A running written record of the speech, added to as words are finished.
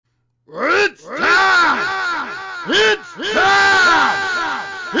It's time! It's time!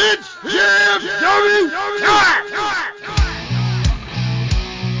 It's JFW time!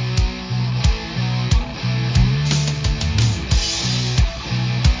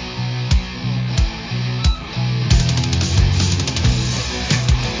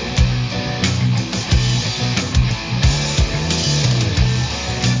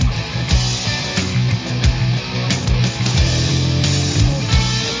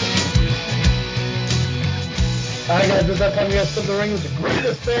 Alright guys, it's that time we got to the ring with the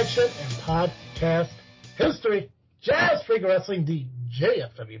greatest matchup in podcast history. Jazz Freak Wrestling, the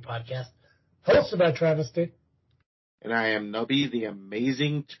JFW podcast, hosted by Travis D. And I am Nubby, the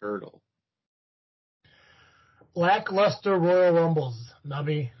Amazing Turtle. Lackluster Royal Rumbles,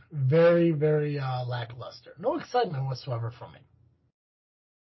 Nubby. Very, very lackluster. No excitement whatsoever from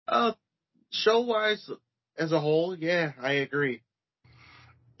it. Show-wise, as a whole, yeah, I agree.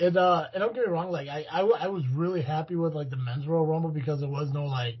 And don't get me wrong, like I was really happy with like the men's Royal Rumble because there was no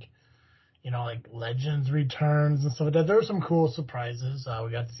like Legends returns and stuff like that. There were some cool surprises.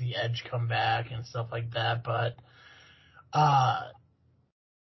 We got to see Edge come back and stuff like that, but I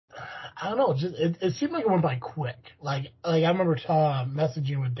don't know. Just it seemed like it went by quick. Like I remember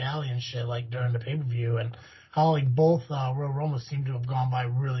messaging with Dally and shit like during the pay-per-view and how like both Royal Rumbles seemed to have gone by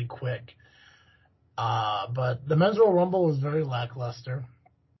really quick. But the men's Royal Rumble was very lackluster.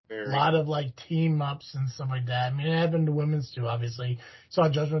 A lot of like team ups and stuff like that. I mean, it happened to women's too, obviously. Saw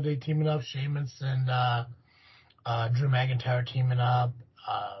Judgment Day teaming up, Sheamus and Drew McIntyre teaming up.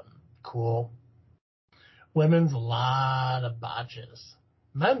 Cool. Women's, a lot of botches.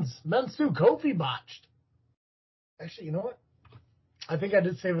 Men's too. Kofi botched. Actually, you know what? I think I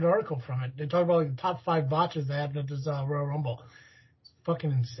did save an article from it. They talk about like the top 5 botches that happened at this Royal Rumble. It's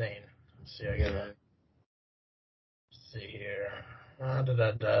fucking insane. Let's see, I gotta see here.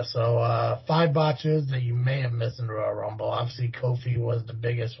 So 5 botches that you may have missed in the Royal Rumble. Obviously, Kofi was the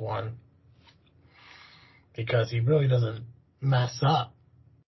biggest one because he really doesn't mess up.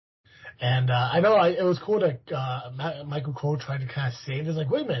 And I know it was cool that Michael Cole tried to kind of save. It's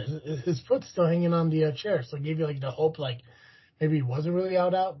like, wait a minute, his foot's still hanging on the chair. So it gave you like the hope, like maybe he wasn't really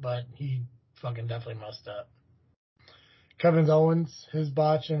out, but he fucking definitely messed up. Kevin Owens, his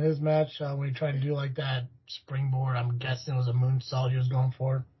botch in his match when he tried to do like that springboard, I'm guessing it was a moonsault he was going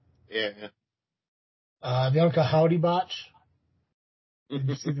for. Yeah. The Uncle Howdy botch. Did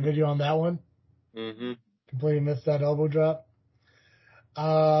you see the video on that one? Mm-hmm. Completely missed that elbow drop.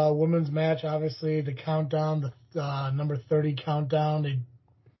 Women's match, obviously, the countdown, the number 30 countdown. They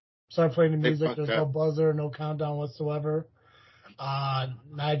started playing the music. There's no buzzer, no countdown whatsoever.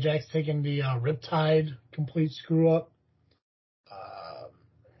 Nia Jax taking the Riptide complete screw up.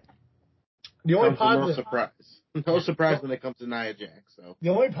 The only positive, no surprise when it comes to Nia Jax. So the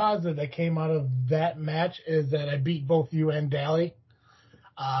only positive that came out of that match is that I beat both you and Dally.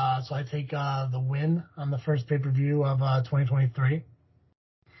 So I take the win on the first pay-per-view of 2023.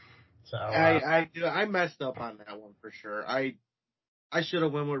 So I messed up on that one for sure. I should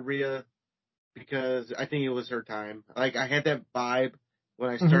have went with Rhea because I think it was her time. Like I had that vibe when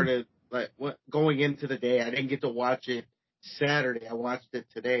I started going into the day. I didn't get to watch it Saturday. I watched it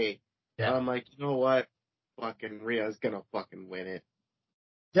today. Yeah. I'm like, you know what? Fucking Rhea's gonna fucking win it.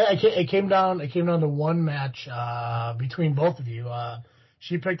 Yeah, it came down to one match between both of you.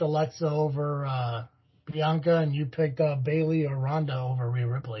 She picked Alexa over Bianca, and you picked Bayley or Ronda over Rhea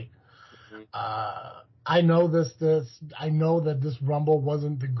Ripley. Mm-hmm. I know that this Rumble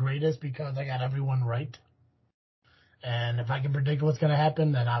wasn't the greatest because I got everyone right. And if I can predict what's gonna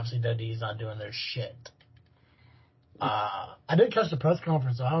happen, then obviously WWE's not doing their shit. I didn't catch the press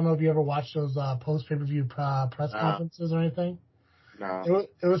conference, so I don't know if you ever watched those post pay-per-view press conferences or anything. No.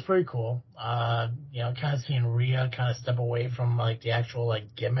 It was pretty cool. Kind of seeing Rhea kind of step away from like the actual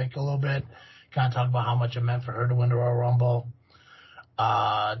like gimmick a little bit. Kind of talk about how much it meant for her to win the Royal Rumble.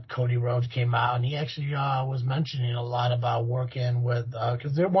 Cody Rhodes came out and he actually was mentioning a lot about working with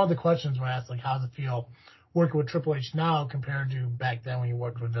because one of the questions were asked like, how does it feel working with Triple H now compared to back then when you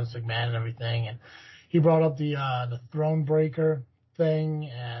worked with Vince McMahon and everything, and he brought up the Throne Breaker thing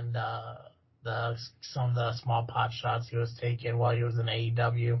and some of the small pot shots he was taking while he was in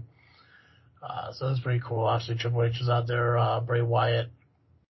AEW. So it was pretty cool. Obviously, Triple H was out there. Bray Wyatt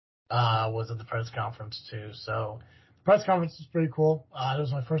was at the press conference too. So the press conference was pretty cool. It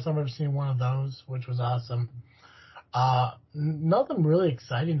was my first time ever seeing one of those, which was awesome. Nothing really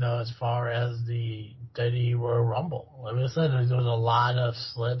exciting though as far as the WWE Royal Rumble. Like I said, there was a lot of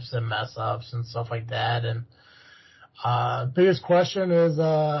slips and mess ups and stuff like that. And biggest question is,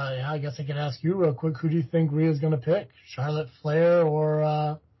 I guess I can ask you real quick, who do you think Rhea's going to pick? Charlotte Flair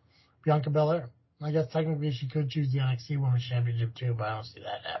or Bianca Belair. I guess technically she could choose the NXT Women's Championship too, but I don't see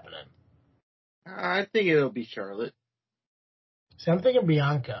that happening. I think it'll be Charlotte. See, I'm thinking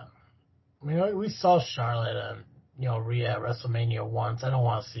Bianca. I mean, we saw Charlotte and, Rhea at WrestleMania once. I don't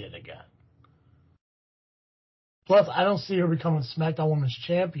want to see it again. Plus, I don't see her becoming SmackDown Women's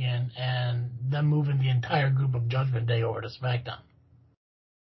Champion and them moving the entire group of Judgment Day over to SmackDown.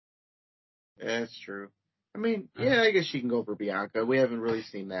 That's true. I mean, yeah, I guess she can go for Bianca. We haven't really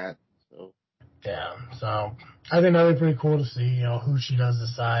seen that, so. Yeah, so I think that would be pretty cool to see, who she does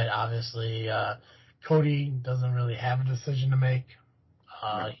decide. Obviously, Cody doesn't really have a decision to make.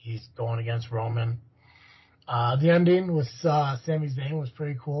 No. He's going against Roman. The ending with Sami Zayn was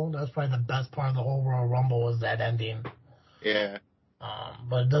pretty cool. That was probably the best part of the whole Royal Rumble was that ending. Yeah.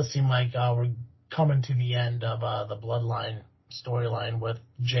 But it does seem like we're coming to the end of the Bloodline storyline with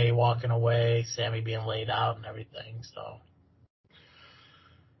Jay walking away, Sami being laid out and everything, so.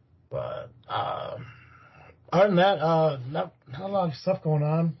 But other than that, not a lot of stuff going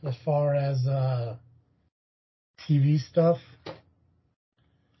on as far as TV stuff.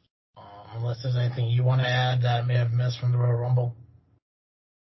 Unless there's anything you want to add that I may have missed from the Royal Rumble.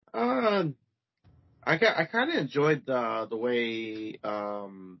 I kind of enjoyed the way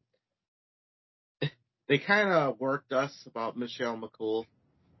they kind of worked us about Michelle McCool,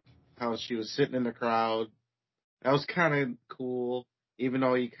 how she was sitting in the crowd. That was kind of cool, even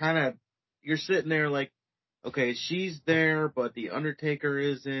though you're sitting there like, okay, she's there, but the Undertaker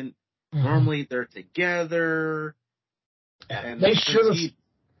isn't. Mm-hmm. Normally they're together. Yeah, and they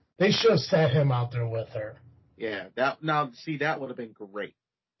should have set him out there with her. Yeah, that would have been great.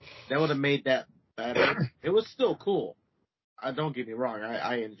 That would have made that better. It was still cool. Don't get me wrong.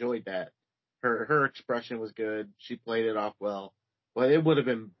 I enjoyed that. Her expression was good. She played it off well. But it would have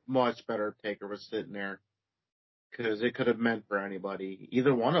been much better if Taker was sitting there. Because it could have meant for anybody.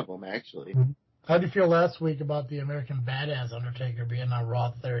 Either one of them, actually. How did you feel last week about the American Badass Undertaker being on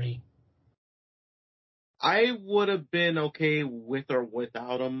Raw 30? I would have been okay with or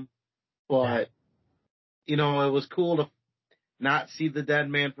without him. But, it was cool to not see the dead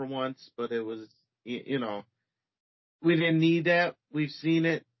man for once. But it was, we didn't need that. We've seen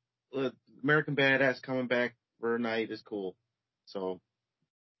it. American Badass coming back for a night is cool. So,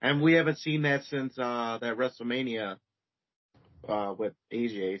 and we haven't seen that since that WrestleMania with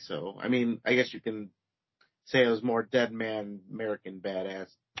AJ. So, I mean, I guess you can say it was more dead man American Badass.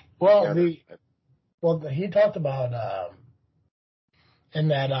 Well, he talked about in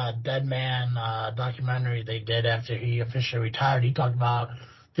that Dead Man documentary they did after he officially retired. He talked about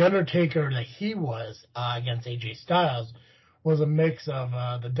the Undertaker that he was against AJ Styles was a mix of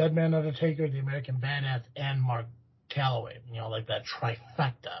the Dead Man Undertaker, the American Badass, and Mark Calloway. Like that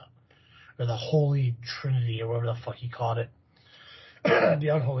trifecta, or the Holy Trinity, or whatever the fuck he called it. The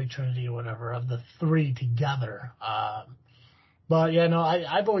Unholy Trinity, or whatever, of the three together. But yeah, no,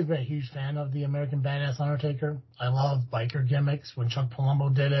 I've always been a huge fan of the American Badass Undertaker. I love biker gimmicks. When Chuck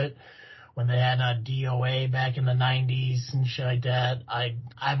Palumbo did it, when they had DOA back in the 90s and shit like that,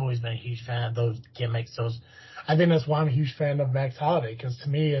 I've always been a huge fan of those gimmicks. I think that's why I'm a huge fan of Max Holiday, because to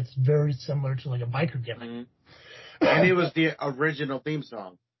me it's very similar to like a biker gimmick. Mm-hmm. And it was the original theme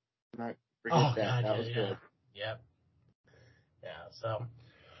song. Not forget that. God, that was good. Yep. Yeah. So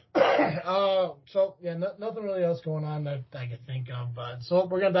nothing really else going on that I could think of. But so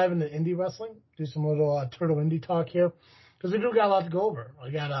we're gonna dive into indie wrestling, do some little turtle indie talk here, because we do got a lot to go over.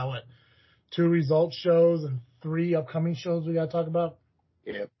 We got 2 results shows and 3 upcoming shows we got to talk about.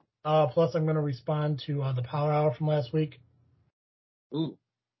 Yep. Plus, I'm gonna respond to the Power Hour from last week. Ooh.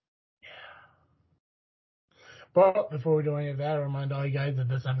 But before we do any of that, I remind all you guys that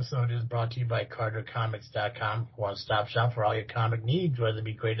this episode is brought to you by CarterComics.com, one-stop shop for all your comic needs, whether it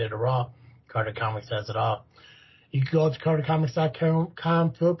be graded or raw. Carter Comics has it all. You can go to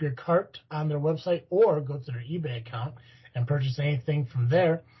CarterComics.com, fill up your cart on their website, or go to their eBay account and purchase anything from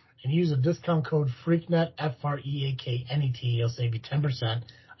there, and use the discount code FREAKNET, FREAKNET. You'll save you 10%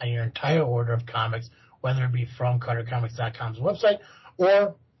 on your entire order of comics, whether it be from CarterComics.com's website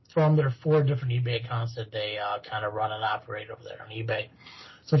or from their 4 different eBay accounts that they kind of run and operate over there on eBay.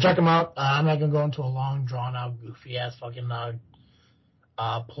 So check them out. I'm not going to go into a long, drawn-out, goofy-ass fucking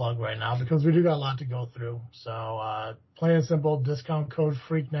plug right now, because we do got a lot to go through. So plain and simple, discount code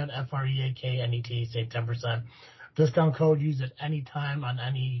FREAKNET, FREAKNET, save 10%. Discount code, use it any time on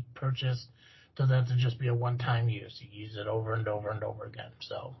any purchase. Doesn't have to just be a one-time use. You use it over and over and over again.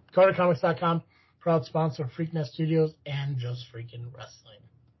 So CarterComics.com, proud sponsor of FreakNet Studios and Just Freaking Wrestling.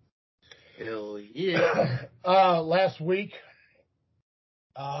 Hell yeah. Last week,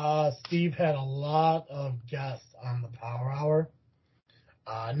 Steve had a lot of guests on the Power Hour.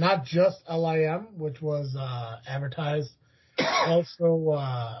 Not just LIM, which was advertised. Also,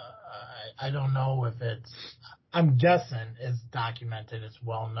 I don't know if it's. I'm guessing it's documented. It's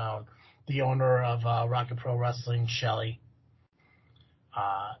well known. The owner of Rocket Pro Wrestling, Shelley.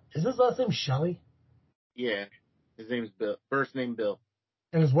 Is his last name Shelley? Yeah. His name's Bill. First name Bill.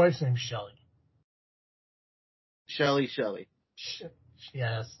 And his wife's name Shelley. Shelly.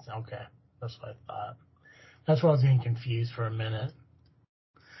 Yes, okay. That's what I thought. That's why I was getting confused for a minute.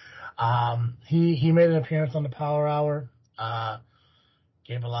 He made an appearance on the Power Hour.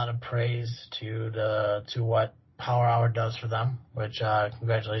 Gave a lot of praise to what Power Hour does for them, which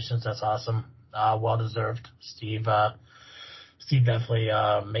congratulations, that's awesome. Well deserved. Steve definitely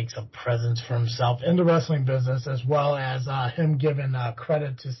makes a presence for himself in the wrestling business, as well as him giving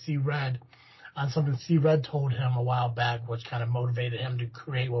credit to C-Red on something C-Red told him a while back, which kind of motivated him to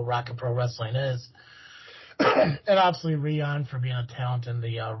create what Rocket Pro Wrestling is. And obviously Rion for being a talent in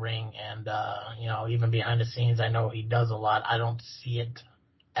the ring, and even behind the scenes, I know he does a lot. I don't see it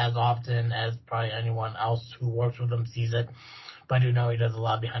as often as probably anyone else who works with him sees it, but I do know he does a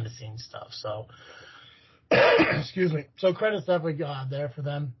lot behind the scenes stuff. So, excuse me. So credit's definitely there for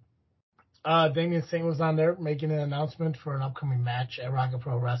them. Damian Singh was on there making an announcement for an upcoming match at Rocket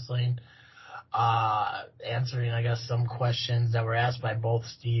Pro Wrestling, answering, I guess, some questions that were asked by both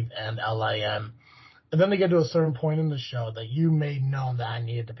Steve and LIM. And then they get to a certain point in the show that you made known that I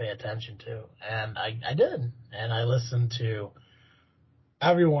needed to pay attention to. And I did. And I listened to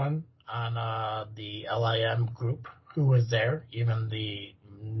everyone on the LIM group who was there, even the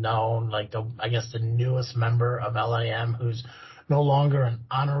known, the newest member of LIM who's no longer an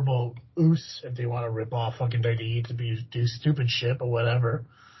honorable oos, if they want to rip off fucking WWE to do stupid shit or whatever,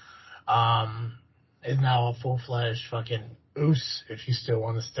 is now a full-fledged fucking oos if you still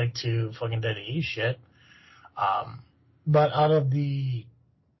want to stick to fucking WWE shit. But out of the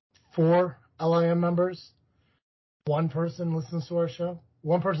 4 LIM members, one person listens to our show.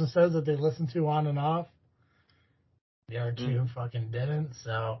 One person says that they listen to on and off. The other 2 fucking didn't.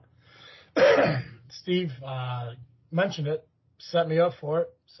 So Steve mentioned it, set me up for it,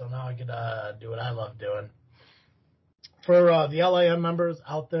 so now I could do what I love doing. For the LIM members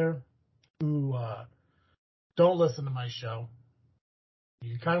out there who don't listen to my show,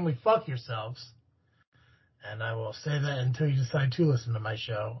 you kindly fuck yourselves. And I will say that until you decide to listen to my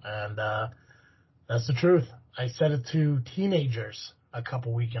show. And that's the truth. I said it to teenagers a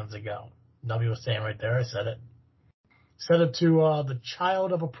couple weekends ago. Nobody was saying right there. I said it. Said it to the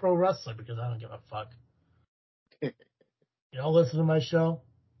child of a pro wrestler because I don't give a fuck. You don't listen to my show?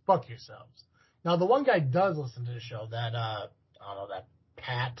 Fuck yourselves. Now, the one guy does listen to the show, that, I don't know, that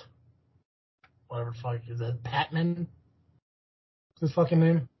Pat, whatever the fuck is it, Patman? What's his fucking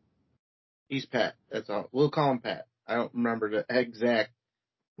name? He's Pat. That's all. We'll call him Pat. I don't remember the exact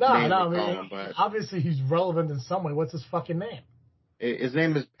name. Obviously he's relevant in some way. What's his fucking name? His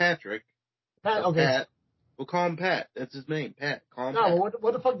name is Patrick. Pat, okay. Pat. We'll call him Pat. That's his name, Pat. Call him Pat. No,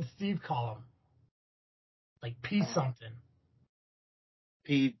 what the fuck did Steve call him? Like P something.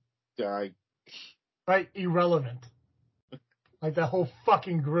 P. Right? Irrelevant. Like that whole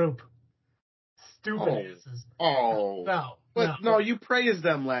fucking group. Stupid asses. No, you praised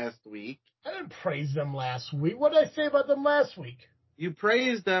them last week. I didn't praise them last week. What did I say about them last week? You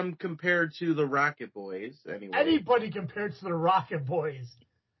praised them compared to the Rocket Boys, anyway. Anybody compared to the Rocket Boys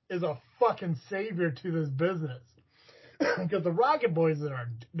is a fucking savior to this business. Because the Rocket Boys,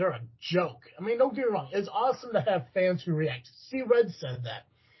 they're a joke. I mean, don't get me wrong. It's awesome to have fans who react. C-Red said that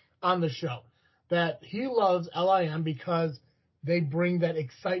on the show, that he loves LIM because they bring that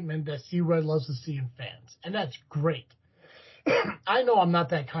excitement that C-Red loves to see in fans. And that's great. I know I'm not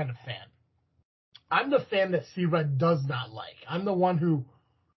that kind of fan. I'm the fan that C-Red does not like. I'm the one who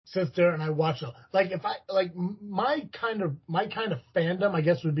sits there and I watch it. My kind of fandom, I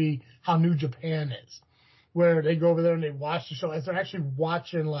guess, would be how New Japan is, where they go over there and they watch the show as they're actually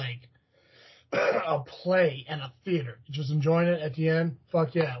watching like a play in a theater, just enjoying it at the end.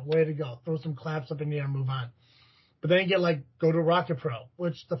 Fuck yeah, way to go! Throw some claps up in the air and move on. But then you get go to Rocket Pro,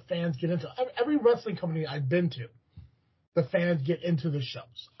 which the fans get into. Every wrestling company I've been to, the fans get into the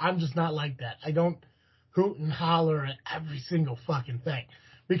shows. I'm just not like that. I don't hoot and holler at every single fucking thing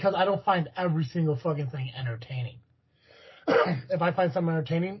because I don't find every single fucking thing entertaining. If I find something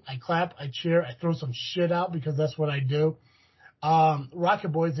entertaining, I clap, I cheer, I throw some shit out because that's what I do. Rocket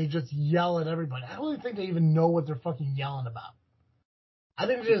Boys, they just yell at everybody. I don't even think they even know what they're fucking yelling about. I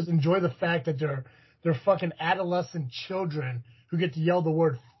think they just enjoy the fact that they're fucking adolescent children who get to yell the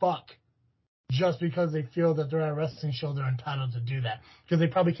word fuck just because they feel that they're at a wrestling show, they're entitled to do that. Because they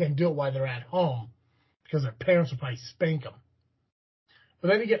probably can't do it while they're at home because their parents will probably spank them. But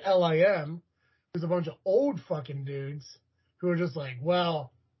then you get LIM, who's a bunch of old fucking dudes who are just like,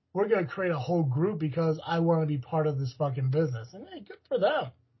 well, we're going to create a whole group because I want to be part of this fucking business. And hey, good for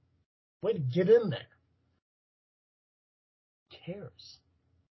them. Way to get in there. Who cares?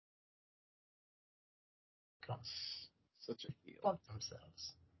 Come Such a heel. fuck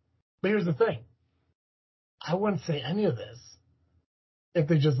themselves. But here's the thing. I wouldn't say any of this if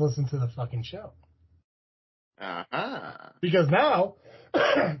they just listened to the fucking show. Uh-huh. Because now,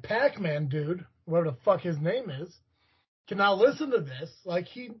 Pac-Man dude, whatever the fuck his name is, can now listen to this like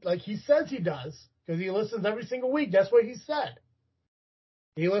he says he does, because he listens every single week. That's what he said.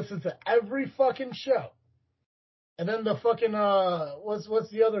 He listens to every fucking show. And then the fucking what's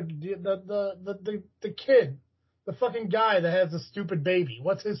the other the kid, the fucking guy that has a stupid baby.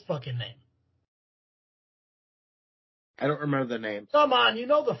 What's his fucking name? I don't remember the name. Come on, you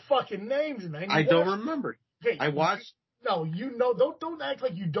know the fucking names, man. I don't remember. Okay, I watched. No, you know. Don't act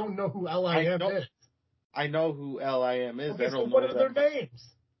like you don't know who LIM is. I know who LIM is. Okay, I don't so know what are them. their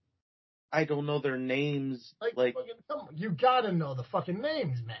names? I don't know their names. Like fucking, come on, you gotta know the fucking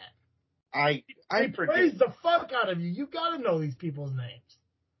names, man. I They forget. praise the fuck out of you. You gotta know these people's names.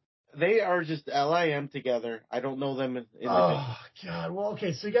 They are just LIM together. I don't know them individually. Oh God. Well,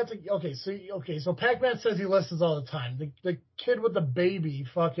 okay. So you got the So Pac-Man says he listens all the time. The kid with the baby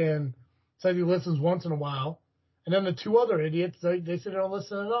fucking says he listens once in a while, and then the two other idiots they say they don't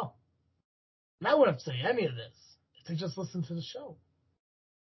listen at all. And I wouldn't say any of this if they just listen to the show.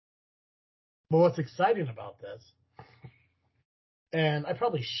 But what's exciting about this, and I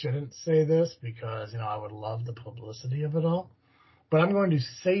probably shouldn't say this because I would love the publicity of it all, but I'm going to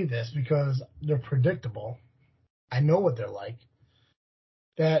say this because they're predictable. I know what they're like.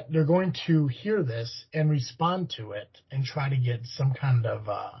 That they're going to hear this and respond to it and try to get some kind of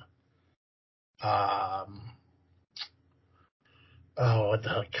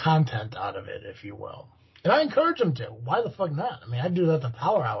content out of it, if you will. And I encourage them to. Why the fuck not? I mean, I do that at the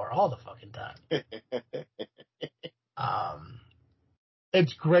Power Hour all the fucking time.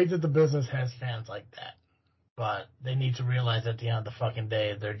 It's great that the business has fans like that. But they need to realize at the end of the fucking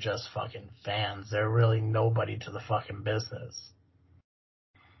day, they're just fucking fans. They're really nobody to the fucking business.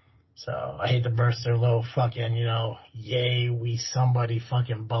 So I hate to burst their little fucking, yay, we somebody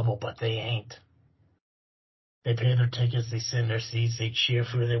fucking bubble, but they ain't. They pay their tickets, they sit in their seats, they cheer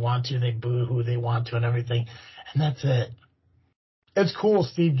for who they want to, they boo who they want to and everything. And that's it. It's cool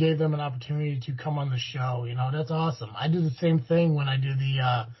Steve gave them an opportunity to come on the show. That's awesome. I do the same thing when I do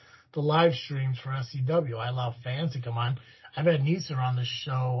the live streams for SCW. I allow fans to come on. I've had Nisa on the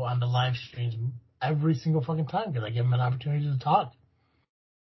show on the live streams every single fucking time because I give them an opportunity to talk.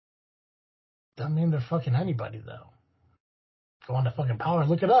 Doesn't mean they're fucking anybody, though. Go on to fucking Power.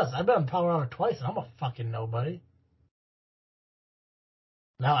 Look at us. I've been on Power Hour twice, and I'm a fucking nobody.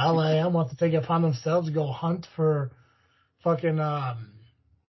 Now LAM wants to take it upon themselves to go hunt for fucking, I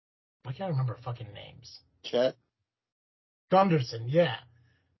can't remember fucking names. Chet? Gunderson, yeah.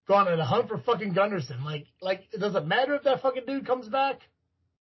 Going on a hunt for fucking Gunderson. Like, does it matter if that fucking dude comes back?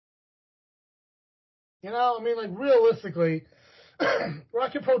 Realistically,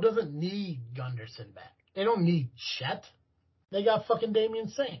 Rocket Pro doesn't need Gunderson back. They don't need Chet. They got fucking Damian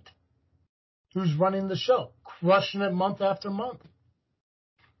Saint, who's running the show, crushing it month after month,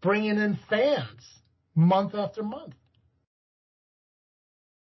 bringing in fans month after month.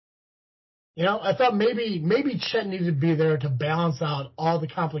 I thought maybe Chet needed to be there to balance out all the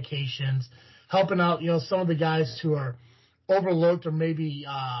complications, helping out, some of the guys who are overlooked or maybe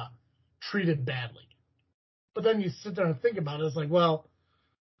treated badly. But then you sit there and think about it, it's like, well,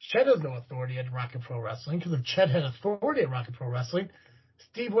 Chet has no authority at Rocket Pro Wrestling, because if Chet had authority at Rocket Pro Wrestling,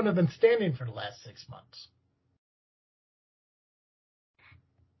 Steve wouldn't have been standing for the last 6 months.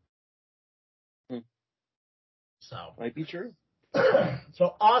 So Might be true.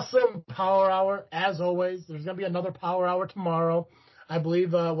 So awesome Power Hour, as always. There's going to be another Power Hour tomorrow. I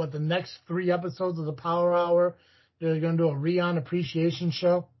believe, the next 3 episodes of the Power Hour, they're going to do a Rion appreciation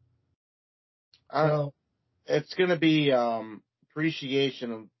show. It's going to be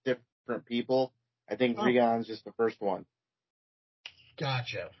appreciation of different people. I think Rion's just the first one.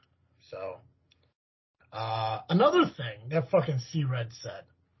 Gotcha. So, another thing that fucking C-Red said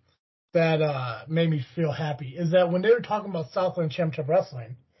that made me feel happy is that when they were talking about Southland Championship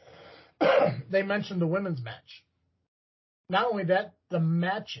Wrestling, they mentioned the women's match. Not only that, the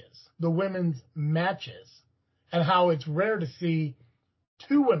women's matches, and how it's rare to see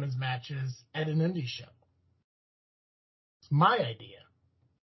 2 women's matches at an indie show. It's my idea.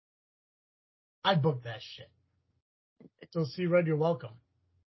 I booked that shit. So C-Red, you're welcome.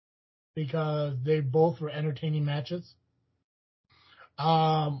 Because they both were entertaining matches.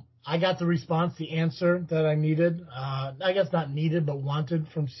 I got the response, the answer that I needed. I guess not needed, but wanted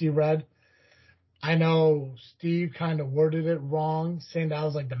from C-Red. I know Steve kind of worded it wrong, saying that I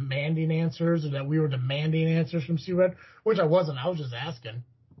was like demanding answers, or that we were demanding answers from C-Red, which I wasn't. I was just asking.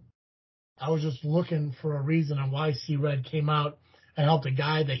 I was just looking for a reason on why C-Red came out and helped a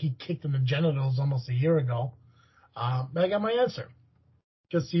guy that he kicked in the genitals almost a year ago. But I got my answer.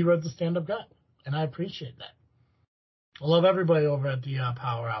 Because C-Red's a stand-up guy, and I appreciate that. I love everybody over at the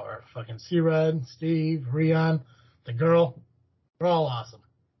Power Hour. Fucking C-Red, Steve, Rion, the girl. They're all awesome.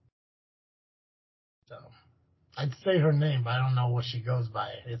 So, I'd say her name, but I don't know what she goes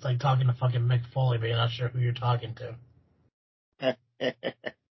by. It's like talking to fucking Mick Foley, but you're not sure who you're talking to.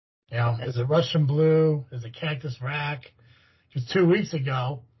 You know, is it Russian Blue? Is it Cactus Rack? Because 2 weeks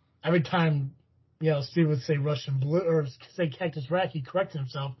ago, every time, you know, Steve would say Russian Blue, or say Cactus Rack, he corrected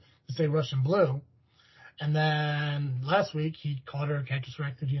himself to say Russian Blue. And then last week, he called her Cactus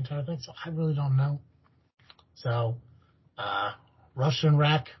Rack through the entire thing, so I really don't know. So, Russian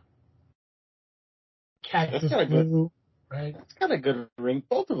Rack, Cactus Blue, right? It's got a good ring.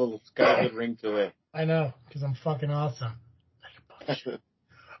 Both of them got a good ring to it. I know, because I'm fucking awesome.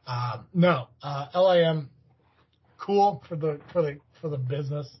 No, LIM, cool for the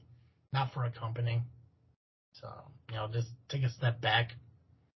business, not for a company. So, you know, just take a step back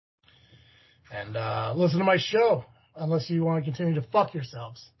and listen to my show, unless you want to continue to fuck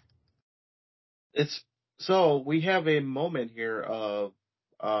yourselves. So we have a moment here of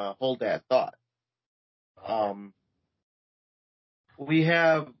hold that thought. We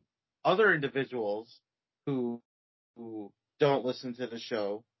have other individuals who don't listen to the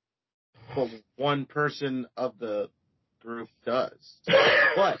show, but one person of the group does.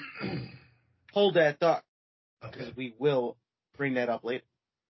 But hold that thought, because we will bring that up later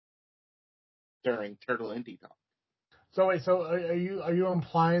during Turtle Indie Talk. So wait, are you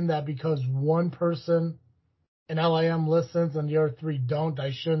implying that because one person in LIM listens and the other three don't,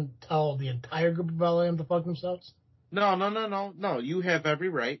 I shouldn't tell the entire group of LIM to fuck themselves? No. You have every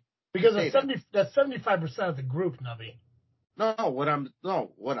right. Because that's 75% of the group, Nubby.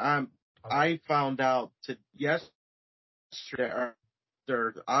 I found out yesterday.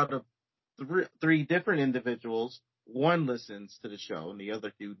 There out of three different individuals, one listens to the show and the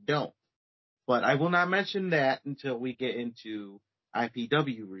other two don't. But I will not mention that until we get into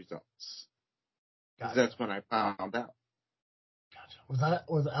IPW results. Because that's when I found out. Gotcha.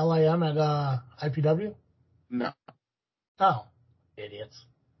 Was LIM at IPW? No. Oh, idiots.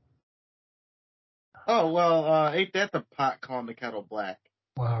 Oh, well, ain't that the pot calling the kettle black?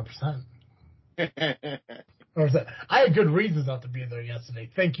 100%. I had good reasons not to be there yesterday.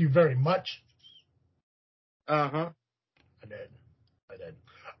 Thank you very much. Uh-huh. I did.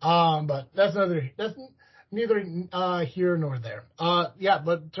 But that's neither here nor there. Yeah,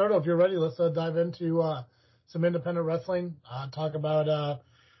 but Turtle, if you're ready, let's dive into some independent wrestling. Talk about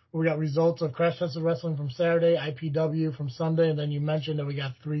we got results of Crash Tested Wrestling from Saturday, IPW from Sunday, and then you mentioned that we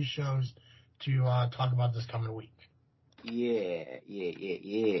got 3 shows to talk about this coming week. Yeah.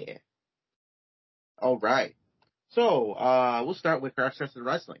 All right. So we'll start with Crash Tested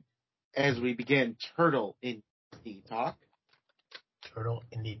Wrestling as we begin Turtle Indie Talk. Turtle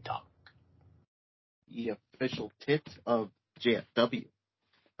Indie Talk. The official tit of JFW.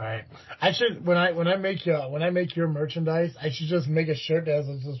 All right. I should when I make your merchandise, I should just make a shirt that has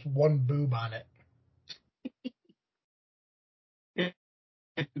just one boob on it.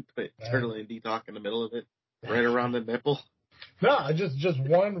 Put Turtle Indie Talk in the middle of it, right around the nipple. No, just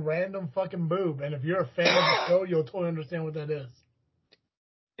one random fucking boob. And if you're a fan of the show, you'll totally understand what that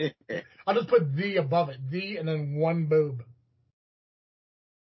is. I'll just put the above it, the and then one boob.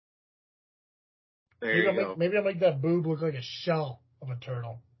 Maybe I'll make that boob look like a shell of a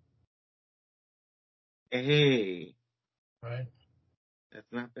turtle. Hey, right?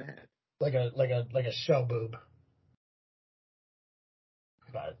 That's not bad. Like a shell boob.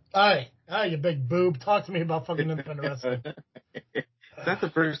 But hi, you big boob. Talk to me about fucking independent wrestling. That's the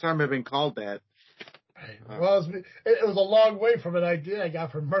first time I've been called that. Right. Well, it was a long way from an idea I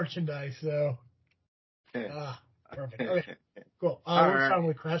got for merchandise, so. Perfect. Okay, cool. We're starting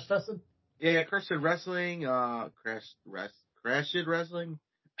with Crash Tested? Yeah, Crash Tested Wrestling. Crash Wrestling. Crash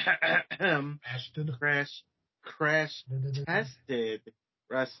Tested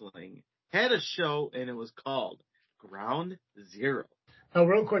Wrestling had a show, and it was called Ground Zero. Now,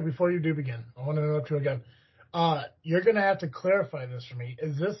 real quick, before you do begin, I want to interrupt you again. You're going to have to clarify this for me.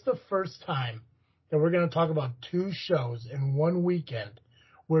 Is this the first time that we're going to talk about 2 shows in one weekend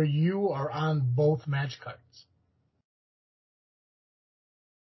where you are on both match cards?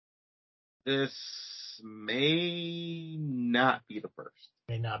 This may not be the first.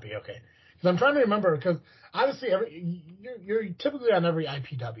 May not be, okay. Because I'm trying to remember, because obviously you're typically on every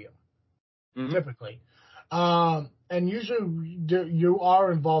IPW, typically. And usually you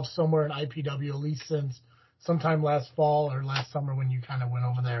are involved somewhere in IPW, at least since sometime last fall or last summer when you kind of went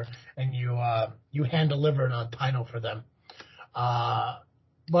over there and you hand-delivered a title for them.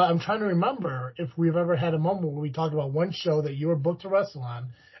 But I'm trying to remember if we've ever had a moment where we talked about one show that you were booked to wrestle on,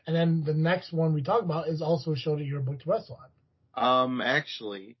 and then the next one we talk about is also a show that you were booked to wrestle on.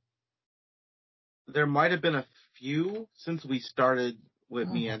 Actually, there might have been a few since we started with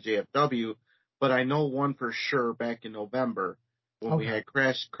me on JFW, but I know one for sure back in November when we had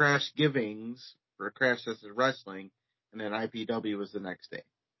Crash Givings for Crash Tested Wrestling, and then IPW was the next day.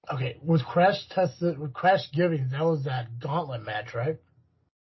 Okay, with Crash Givings, that was that gauntlet match, right?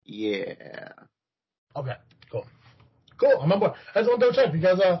 Yeah. Okay, cool. I'm on board. I just want to double check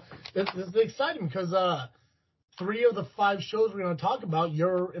because it's exciting because 3 of the 5 shows we're going to talk about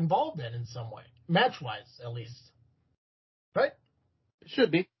you're involved in some way, match-wise at least. Right? It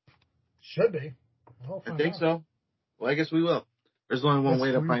should be. Should be. I think so. Well, I guess we will. There's only one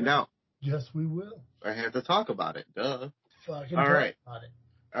way to find out. Yes, we will. I have to talk about it. Duh. Fucking All talk right. about it.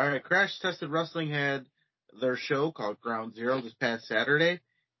 All right. Crash Tested Wrestling had their show called Ground Zero this past Saturday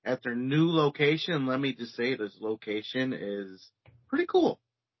at their new location. Let me just say this location is pretty cool.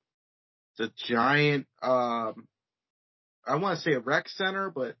 It's a giant, I want to say a rec center,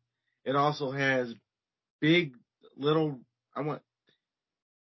 but it also has big little,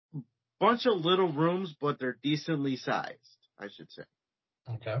 bunch of little rooms, but they're decently sized, I should say.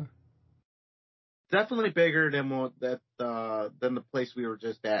 Okay. Definitely bigger than the place we were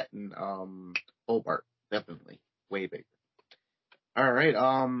just at in Hobart. Definitely way bigger. All right.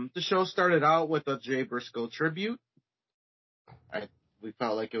 The show started out with a Jay Briscoe tribute. We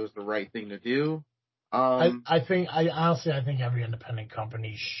felt like it was the right thing to do. I think every independent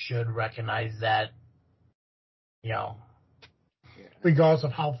company should recognize that. Regardless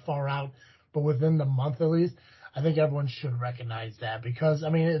of how far out, but within the month at least, I think everyone should recognize that because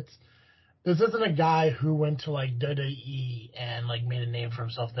this isn't a guy who went to like WWE and like made a name for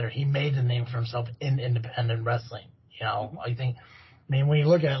himself there. He made a name for himself in independent wrestling. I think, when you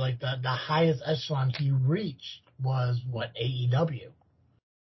look at it, like the highest echelon he reached was AEW.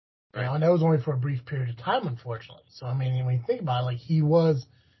 Right. And that was only for a brief period of time, unfortunately. So when you think about it, like he was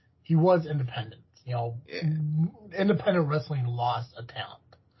independent. Independent wrestling lost a talent.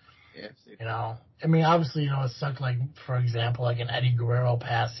 Yes. Obviously, it sucked, like, for example, like an Eddie Guerrero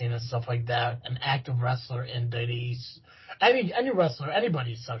passing and stuff like that. An active wrestler in Diddy's. Any wrestler,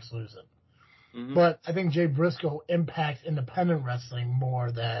 anybody sucks losing. Mm-hmm. But I think Jay Briscoe impacts independent wrestling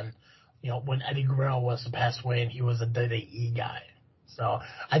more than, when Eddie Guerrero was to pass away and he was a WWE guy. So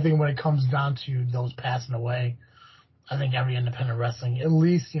I think when it comes down to those passing away, I think every independent wrestling, at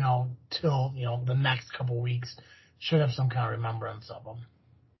least, till, the next couple of weeks, should have some kind of remembrance of them.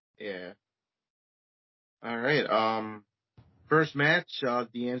 Yeah. All right. First match,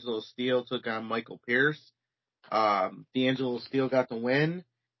 D'Angelo Steele took on Michael Pierce. D'Angelo Steele got the win.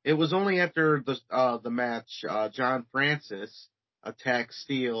 It was only after the match, John Francis attacked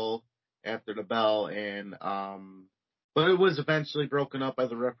Steele after the bell, and but it was eventually broken up by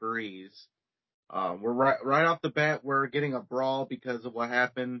the referees. We're right off the bat, we're getting a brawl because of what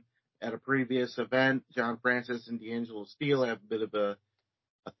happened at a previous event. John Francis and D'Angelo Steele have a bit of a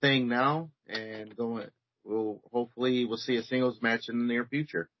thing now, and hopefully we'll see a singles match in the near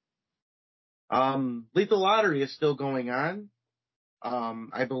future. Lethal Lottery is still going on.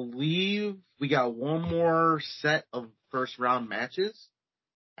 I believe we got one more set of first round matches.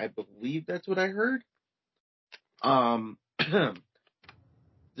 I believe that's what I heard.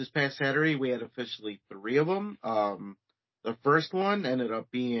 This past Saturday, we had officially 3 of them. The first one ended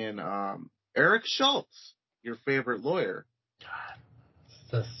up being Eric Schultz, your favorite lawyer.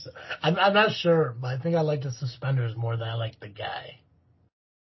 God, I'm not sure, but I think I like the suspenders more than I like the guy.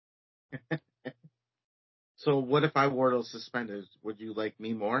 So what if I wore those suspenders? Would you like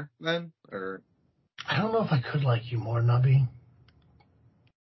me more then? Or I don't know if I could like you more, Nubby.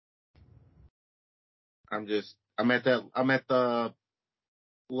 I'm at the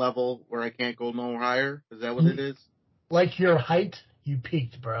level where I can't go no higher. Is that what it is? Like your height, you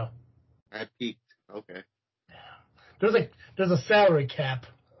peaked, bro. I peaked. Okay. Yeah. There's a salary cap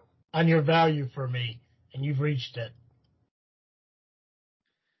on your value for me, and you've reached it.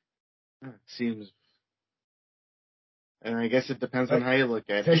 Seems. And I guess it depends on how you look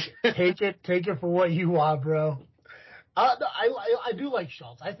at it. Take it for what you want, bro. I do like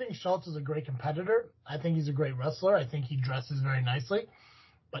Schultz. I think Schultz is a great competitor. I think he's a great wrestler. I think he dresses very nicely.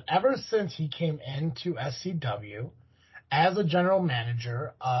 But ever since he came into SCW as a general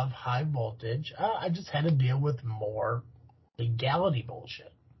manager of High Voltage, I just had to deal with more legality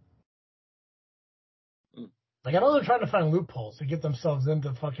bullshit. Like, I know they're trying to find loopholes to get themselves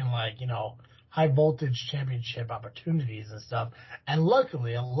into fucking, like, High Voltage championship opportunities and stuff. And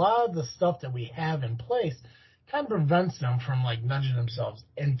luckily, a lot of the stuff that we have in place kind of prevents them from, like, nudging themselves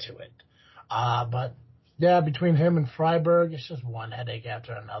into it. But, yeah, between him and Freiberg, it's just one headache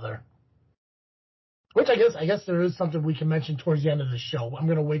after another. Which I guess there is something we can mention towards the end of the show. I'm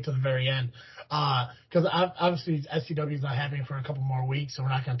going to wait till the very end. Because obviously SCW is not happening for a couple more weeks, so we're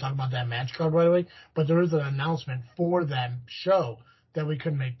not going to talk about that match card right away. But there is an announcement for that show that we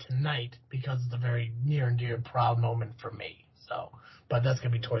couldn't make tonight because it's a very near and dear proud moment for me. So, but that's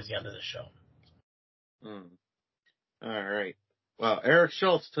going to be towards the end of the show. All right. Well, Eric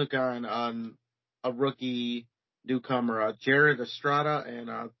Schultz took on a rookie newcomer, Jared Estrada, and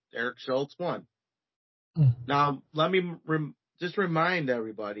Eric Schultz won. Now, let me just remind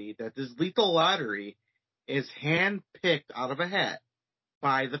everybody that this Lethal Lottery is hand-picked out of a hat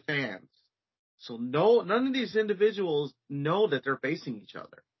by the fans. So none of these individuals know that they're facing each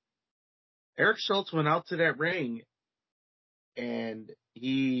other. Eric Schultz went out to that ring, and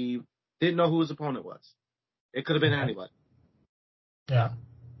he didn't know who his opponent was. It could have been anybody. Yeah.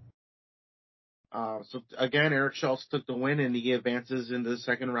 So, again, Eric Schultz took the win, and he advances into the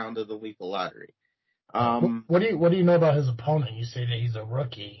second round of the Lethal Lottery. What do you know about his opponent? You say that he's a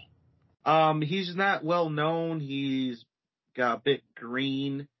rookie. He's not well known. He's got a bit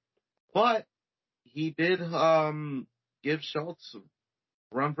green, but he did give Schultz a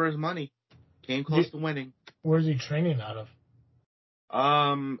run for his money. Came close to winning. Where's he training out of?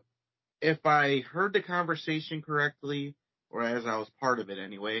 If I heard the conversation correctly, or as I was part of it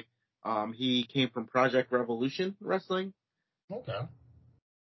anyway, he came from Project Revolution Wrestling. Okay.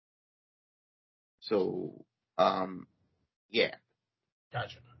 So, yeah.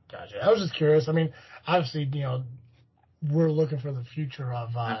 Gotcha. I was just curious. I mean, obviously, we're looking for the future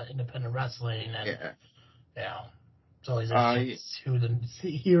of independent wrestling, and it's always interesting to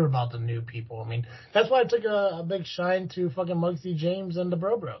hear about the new people. I mean, that's why I took a big shine to fucking Muggsy James and the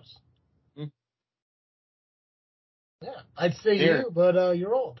Bro Bros. Yeah, I'd say you, but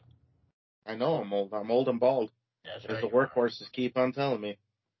you're old. I know I'm old. I'm old and bald. That's as right, the workhorses keep on telling me.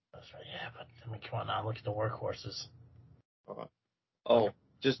 That's right. Yeah, but I mean, come on now, look at the workhorses.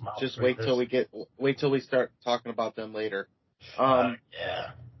 Just wait till we start talking about them later. Yeah.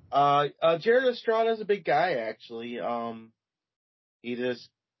 Jared Estrada is a big guy, actually. He just,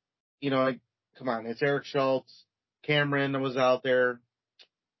 come on, it's Eric Schultz. Cameron was out there.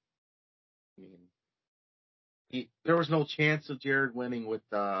 I mean, there was no chance of Jared winning with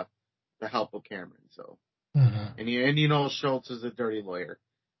the help of Cameron. So, and Schultz is a dirty lawyer.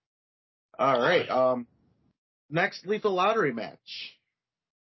 All right. Next Lethal Lottery match.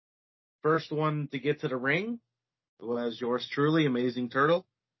 First one to get to the ring was yours truly, Amazing Turtle.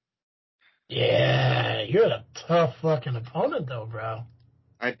 Yeah, you had a tough fucking opponent though, bro.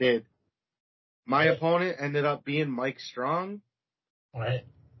 I did. My opponent ended up being Mike Strong. Right.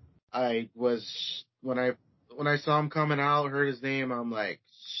 When I saw him coming out, heard his name, I'm like,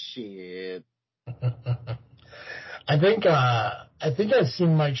 shit. I think I've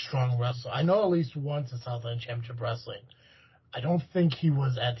seen Mike Strong wrestle. I know at least once at Southland Championship Wrestling. I don't think he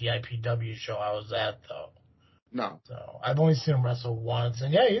was at the IPW show I was at though. No. So I've only seen him wrestle once,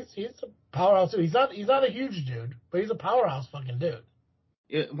 and yeah, he's a powerhouse dude. He's not a huge dude, but he's a powerhouse fucking dude.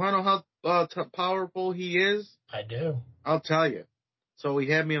 You want to know how powerful he is? I do. I'll tell you. So he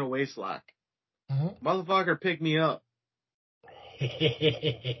had me in a waist lock. Motherfucker picked me up.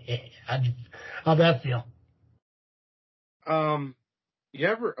 How'd that feel? So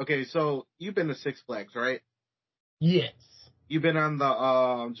you've been to Six Flags, right? Yes. You've been on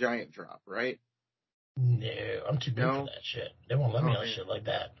the giant drop, right? No, I'm too big for that shit. They won't let me on shit like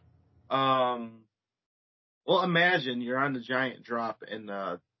that. Well, imagine you're on the giant drop and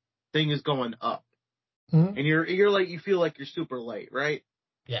the thing is going up, and you're like, you feel like you're super light, right?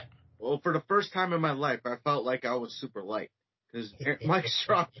 Yeah. Well, for the first time in my life, I felt like I was super light because Mike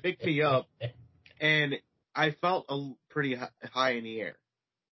Strong picked me up, and I felt pretty high in the air.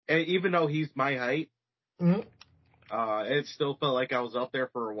 And even though he's my height, it still felt like I was up there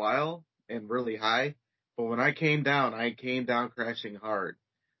for a while and really high. But when I came down crashing hard.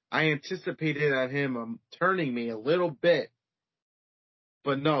 I anticipated on him turning me a little bit,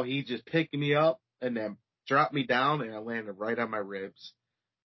 but no, he just picked me up and then dropped me down, and I landed right on my ribs.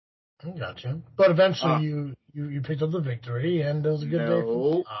 I gotcha. But eventually you picked up the victory, and it was a good day.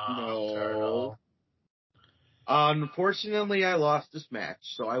 No. Unfortunately, I lost this match,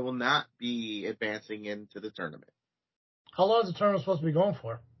 so I will not be advancing into the tournament. How long is the tournament supposed to be going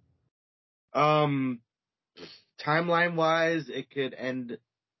for? Timeline wise, it could end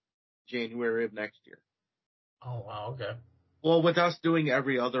January of next year. Oh wow, okay. Well, with us doing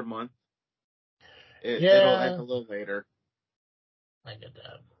every other month, it'll end a little later. I get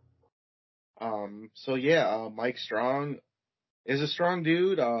that. So yeah, Mike Strong is a strong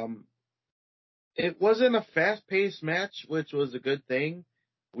dude. It wasn't a fast-paced match, which was a good thing.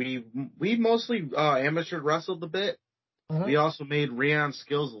 We mostly amateur wrestled a bit. Mm-hmm. We also made Rion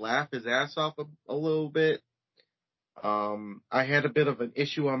Skills laugh his ass off a little bit. I had a bit of an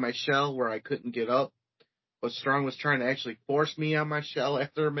issue on my shell where I couldn't get up, but Strong was trying to actually force me on my shell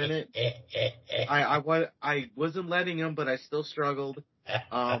after a minute. I wasn't letting him, but I still struggled.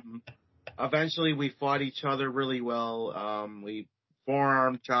 Eventually we fought each other really well. We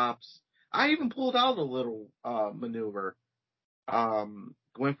forearm chops. I even pulled out a little maneuver. He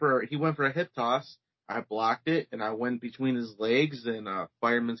went for a hip toss. I blocked it and I went between his legs and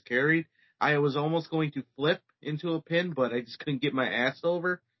fireman's carried. I was almost going to flip into a pin, but I just couldn't get my ass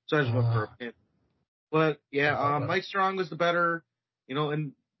over, so I just went for a pin. But yeah, Mike Strong was the better,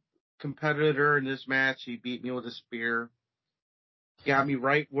 and competitor in this match. He beat me with a spear. Got me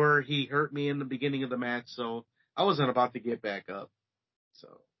right where he hurt me in the beginning of the match, so I wasn't about to get back up.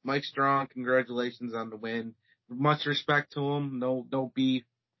 So Mike Strong, congratulations on the win. Much respect to him. No beef.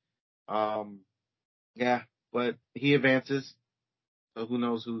 Yeah, but he advances. So who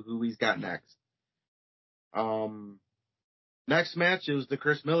knows who he's got next. Next match is the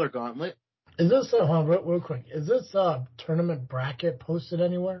Chris Miller Gauntlet. Is this real quick? Is this tournament bracket posted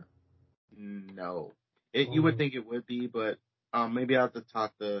anywhere? No, you would think it would be, but maybe I have to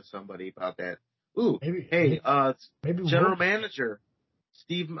talk to somebody about that. Ooh, maybe General Manager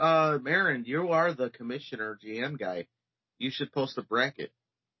Steve Marin, you are the commissioner GM guy. You should post a bracket.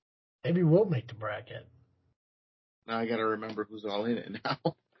 Maybe we'll make the bracket. Now I got to remember who's all in it now.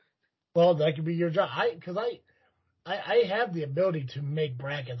 Well, that could be your job. I have the ability to make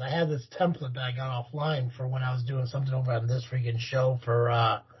brackets. I have this template that I got offline for when I was doing something over on this freaking show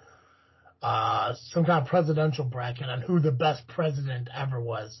for some kind of presidential bracket on who the best president ever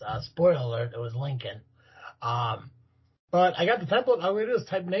was. Spoiler alert, it was Lincoln. But I got the template. All we do is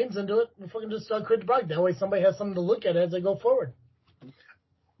type names into it and fucking just create the bracket. That way somebody has something to look at as they go forward.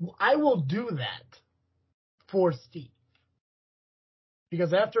 I will do that for Steve.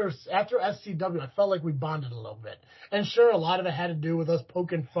 Because after SCW, I felt like we bonded a little bit. And sure, a lot of it had to do with us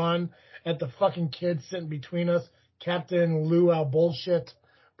poking fun at the fucking kids sitting between us, Captain Luau bullshit.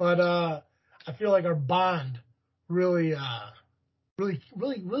 But I feel like our bond really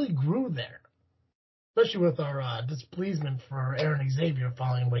grew there. Especially with our displeasement for Aaron Xavier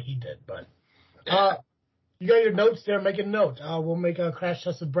following what he did. But you got your notes there, make a note. We'll make a crash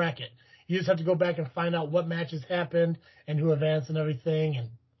tested bracket. You just have to go back and find out what matches happened and who advanced and everything and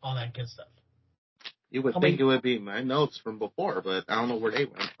all that good stuff. You would think it would be my notes from before, but I don't know where they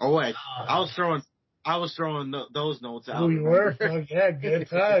went. Oh wait, I was throwing those notes out. Oh, you were? Fuck yeah, good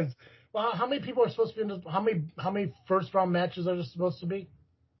times. Well, how many people are supposed to be in this? How many first round matches are there supposed to be?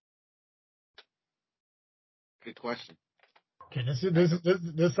 Good question. Okay, this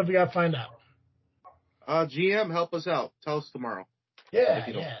is something we gotta find out. GM, help us out. Tell us tomorrow. Yeah.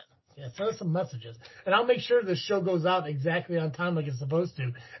 Send us some messages, and I'll make sure this show goes out exactly on time, like it's supposed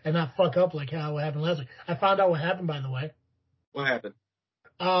to, and not fuck up like how it happened last week. I found out what happened, by the way. What happened?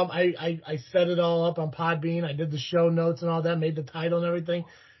 I set it all up on Podbean. I did the show notes and all that, made the title and everything,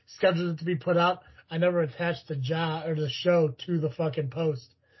 scheduled it to be put out. I never attached the show to the fucking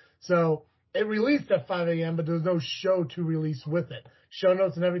post, so it released at 5 a.m. But there was no show to release with it. Show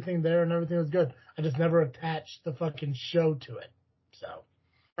notes and everything there, and everything was good. I just never attached the fucking show to it. So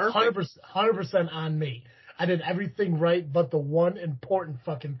 100% on me. I did everything right, but the one important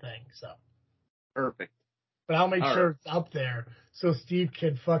fucking thing. So perfect. But I'll make sure it's up there so Steve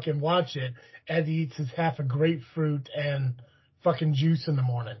can fucking watch it as he eats his half a grapefruit and fucking juice in the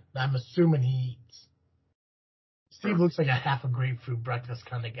morning. I'm assuming he eats. Steve looks like a half a grapefruit breakfast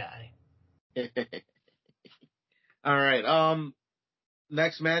kind of guy. All right.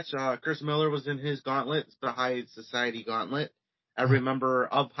 Next match, Chris Miller was in his gauntlet. It's the High Society Gauntlet. Every member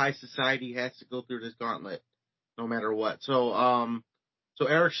of High Society has to go through this gauntlet, no matter what. So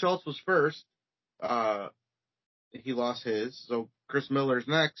Eric Schultz was first. He lost his. So Chris Miller's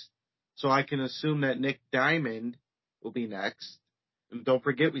next. So I can assume that Nick Diamond will be next. And don't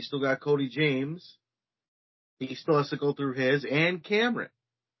forget, we still got Cody James. He still has to go through his, and Cameron.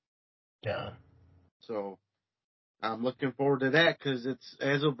 Yeah. So I'm looking forward to that because it's,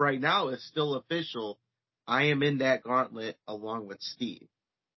 as of right now, it's still official. I am in that gauntlet along with Steve.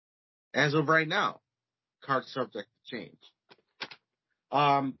 As of right now, card subject to change.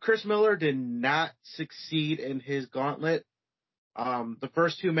 Chris Miller did not succeed in his gauntlet. The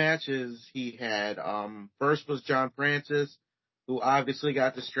first two matches he had, first was John Francis, who obviously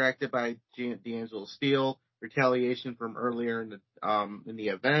got distracted by D'Angelo Steele, retaliation from earlier in the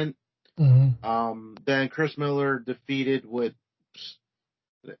event. Mm-hmm. Then Chris Miller defeated with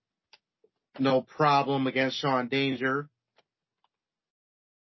no problem against Sean Danger,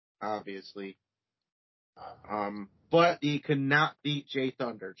 obviously. But he could not beat Jay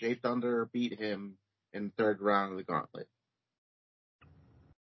Thunder. Jay Thunder beat him in the third round of the gauntlet.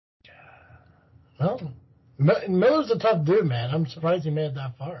 Well, Miller's a tough dude, man. I'm surprised he made it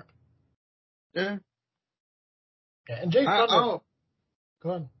that far. Yeah. And Jay Thunder. Go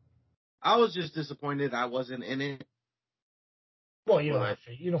on. I was just disappointed I wasn't in it. Well, you don't want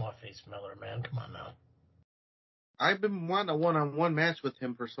to face Miller, man. Come on now. I've been wanting a one-on-one match with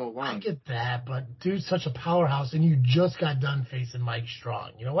him for so long. I get that, but dude's such a powerhouse, and you just got done facing Mike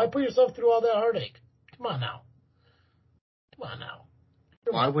Strong. You know, why put yourself through all that heartache? Come on now.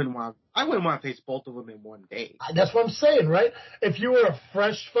 Well, I wouldn't want to face both of them in one day. That's what I'm saying, right? If you were a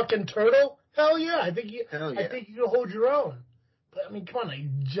fresh fucking turtle, hell yeah, I think you could hold your own. But I mean, come on, you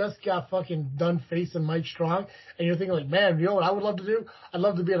just got fucking done facing Mike Strong, and you're thinking like, man, you know what I would love to do? I'd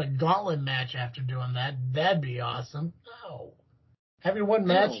love to be in a gauntlet match after doing that. That'd be awesome. No, have your one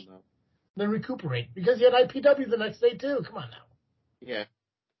match, then recuperate because you had IPW the next day too. Come on now. Yeah.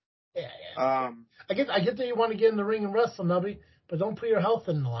 I get that you want to get in the ring and wrestle, Nubby, but don't put your health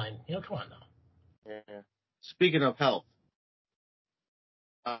in the line. You know, come on now. Yeah. Speaking of health,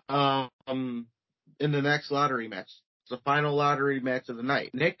 in the next lottery match, the final lottery match of the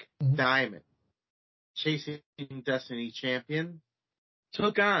night, Nick Diamond, Chasing Destiny champion,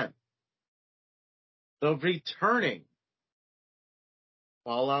 took on the returning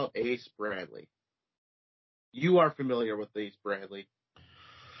Fallout Ace Bradley. You are familiar with Ace Bradley.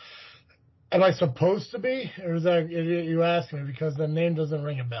 Am I supposed to be? Or is that, you asked me because the name doesn't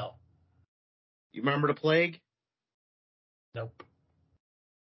ring a bell. You remember the Plague? Nope.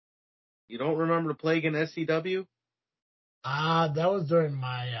 You don't remember the Plague in SCW? That was during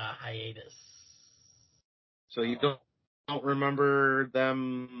my hiatus. So you don't remember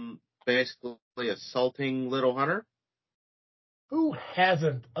them basically assaulting Little Hunter? Who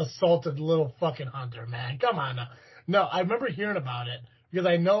hasn't assaulted Little fucking Hunter, man? Come on now. No, I remember hearing about it because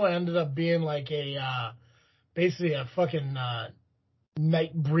I know it ended up being like basically a fucking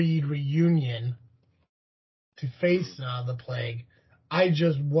Nightbreed reunion to face the Plague. I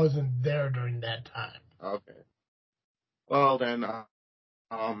just wasn't there during that time. Okay. Well then,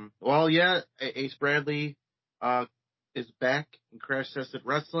 Ace Bradley is back in Crash Tested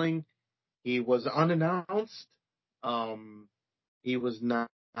Wrestling. He was unannounced. He was not.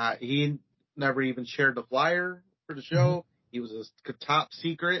 He never even shared the flyer for the show. He was a top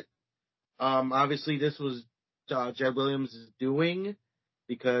secret. Obviously, this was Jed Williams' doing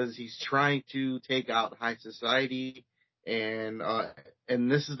because he's trying to take out High Society, and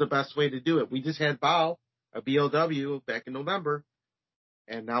this is the best way to do it. We just had BOW back in November,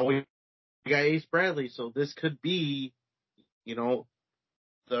 and now we got Ace Bradley, so this could be,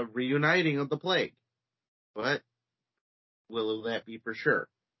 the reuniting of the Plague. But will that be for sure?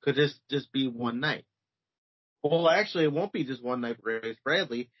 Could this just be one night? Well, actually, it won't be just one night for Ace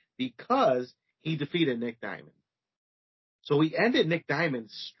Bradley because he defeated Nick Diamond. So he ended Nick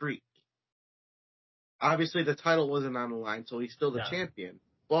Diamond's streak. Obviously, the title wasn't on the line, so he's still the champion.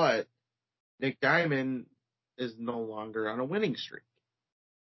 But Nick Diamond is no longer on a winning streak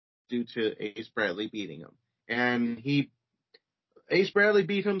due to Ace Bradley beating him. And Ace Bradley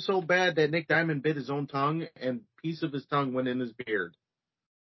beat him so bad that Nick Diamond bit his own tongue, and a piece of his tongue went in his beard.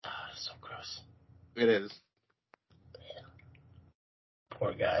 That's so gross. It is.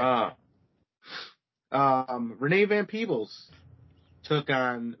 Poor guy. Renee Van Peebles took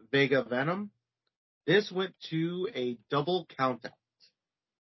on Vega Venom. This went to a double countout.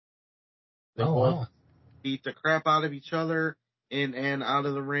 They both beat the crap out of each other in and out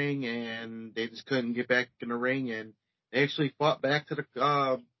of the ring, and they just couldn't get back in the ring, and they actually fought back to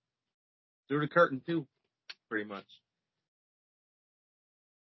the through the curtain too, pretty much.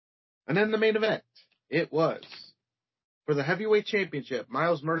 And then the main event, it was for the heavyweight championship.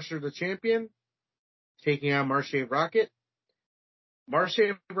 Miles Mercer, the champion, taking on Marshe Rockett.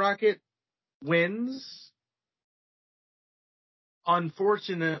 Marshe Rockett wins.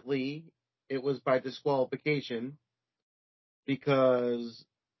 Unfortunately, it was by disqualification because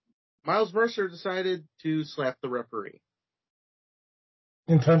Miles Mercer decided to slap the referee.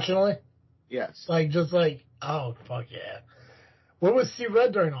 Intentionally? Yes. Just like, oh, fuck yeah. Where was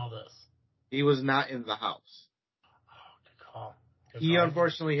C-Red during all this? He was not in the house. Oh, good call. He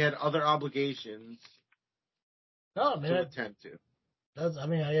unfortunately had other obligations to attend to.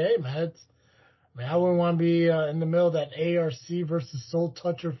 Hey, man, I wouldn't want to be in the middle of that ARC versus Soul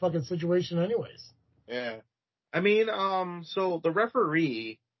Toucher fucking situation anyways. Yeah. So the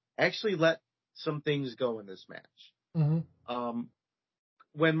referee actually let some things go in this match. Mm-hmm.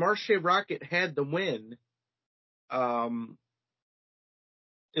 When Marshe Rockett had the win,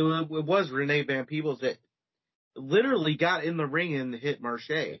 it was Renee Van Peebles that literally got in the ring and hit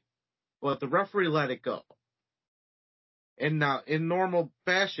Marshe, but the referee let it go. And now, in normal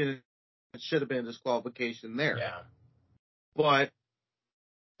fashion, it should have been a disqualification there. Yeah. But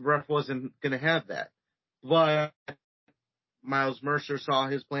the ref wasn't going to have that. But Miles Mercer saw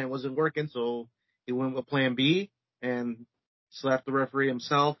his plan wasn't working, so he went with plan B and slapped the referee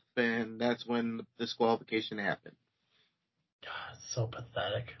himself, and that's when the disqualification happened. God, it's so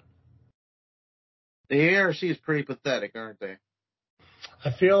pathetic. The ARC is pretty pathetic, aren't they?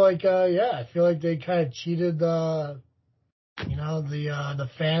 I feel like, they kind of cheated the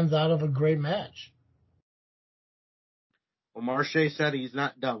fans out of a great match. Well, Marshe said he's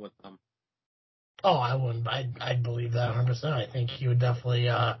not done with them. Oh, I wouldn't. I'd believe that 100%. I think he would definitely,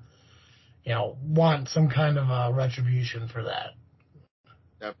 want some kind of retribution for that.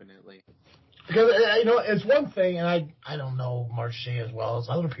 Definitely. Because, it's one thing, and I don't know Marshe as well as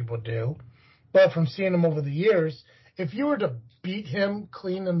other people do, but from seeing him over the years, if you were to beat him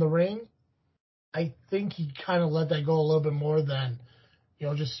clean in the ring, I think he kind of let that go a little bit more than,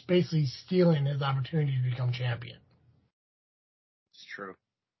 just basically stealing his opportunity to become champion. It's true.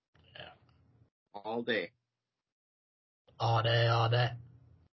 Yeah. All day. All day.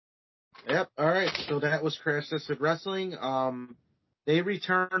 Yep. All right. So that was Crash Tested Wrestling. They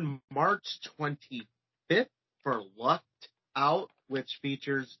return March 25th for Lucked Out, which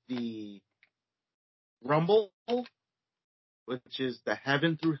features the Rumble, which is the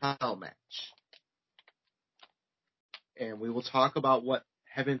Heaven Through Hell match. And we will talk about what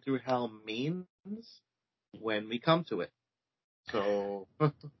Heaven Through Hell means when we come to it. So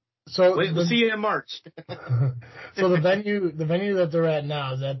we'll see you in March. So the venue that they're at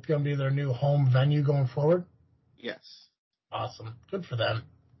now, is that going to be their new home venue going forward? Yes. Awesome. Good for them.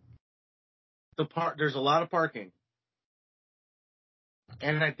 There's a lot of parking.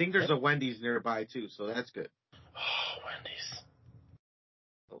 And I think there's a Wendy's nearby too, so that's good. Oh, Wendy's.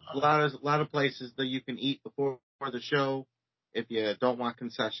 A lot of places that you can eat before the show if you don't want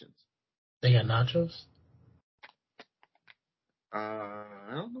concessions. They got nachos? I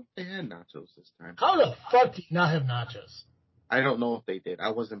don't know if they had nachos this time. How the fuck do you not have nachos? I don't know if they did.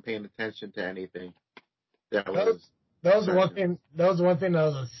 I wasn't paying attention to anything. That was the one thing. That was the one thing that I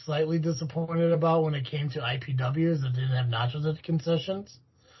was slightly disappointed about when it came to IPWs that didn't have nachos at the concessions.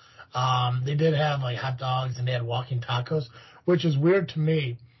 They did have like hot dogs and they had walking tacos, which is weird to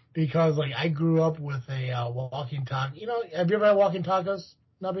me because like I grew up with a walking taco. Have you ever had walking tacos,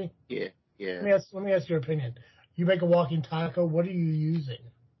 Nubby? Yeah. Let me ask your opinion. You make a walking taco. What are you using?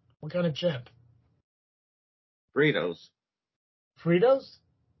 What kind of chip? Fritos. Fritos.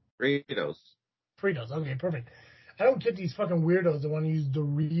 Fritos. Okay, perfect. I don't get these fucking weirdos that want to use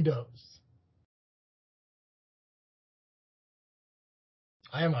Doritos.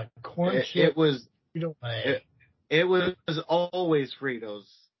 I am a corn chip. It was always Fritos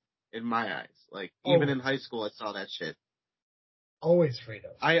in my eyes. Like even in high school, I saw that shit. Always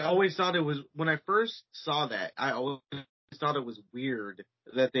Fritos. I always thought it was when I first saw that. I always thought it was weird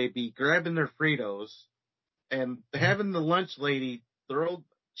that they'd be grabbing their Fritos and having the lunch lady throw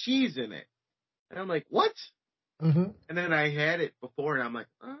cheese in it, and I'm like, what? Mm-hmm. And then I had it before, and I'm like,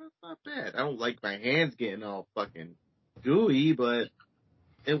 oh, it's not bad. I don't like my hands getting all fucking gooey, but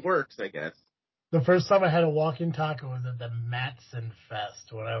it works, I guess. The first time I had a walking taco was at the Matson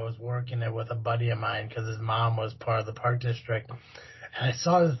Fest when I was working there with a buddy of mine because his mom was part of the park district. And I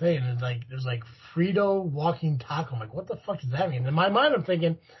saw the thing, and it's like there's like Frito walking taco. I'm like, what the fuck does that mean? In my mind, I'm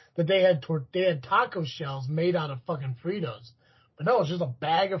thinking that they had taco shells made out of fucking Fritos, but no, it's just a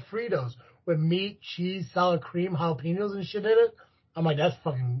bag of Fritos with meat, cheese, sour cream, jalapenos, and shit in it. I'm like,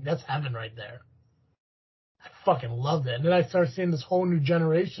 that's heaven right there. I fucking loved it. And then I started seeing this whole new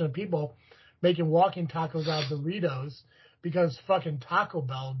generation of people making walking tacos out of Doritos because fucking Taco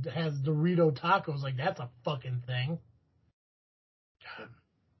Bell has Dorito tacos. Like, that's a fucking thing. God.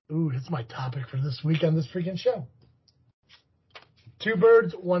 Ooh, that's my topic for this week on this freaking show. 2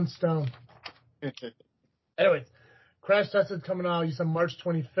 birds, 1 stone. Anyways, Crash Tested coming out, you said March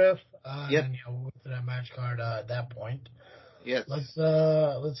 25th. Yep. And, we'll get to that match card at that point. Yes.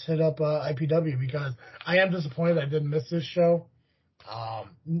 Let's hit up IPW because I am disappointed I didn't miss this show.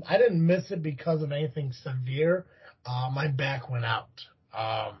 I didn't miss it because of anything severe. My back went out.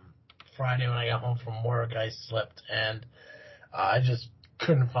 Friday when I got home from work, I slipped and I just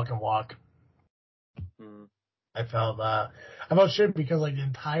couldn't fucking walk. Mm. I felt shit because like the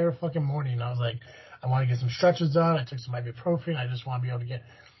entire fucking morning I was like, I want to get some stretches done. I took some ibuprofen. I just want to be able to get.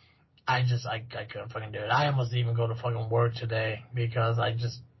 I couldn't fucking do it. I almost didn't even go to fucking work today because I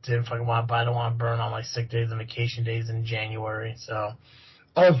just didn't fucking want. But I don't want to burn all my sick days and vacation days in January. So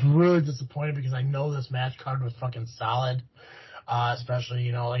I was really disappointed because I know this match card was fucking solid. Especially,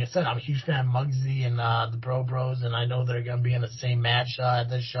 you know, like I said, I'm a huge fan of Muggsy and the Bro Bros, and I know they're gonna be in the same match at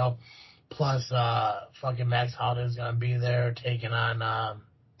this show. Plus, fucking Max Holiday is gonna be there taking on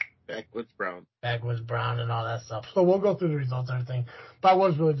Backwoods Brown and all that stuff. So we'll go through the results and everything. But I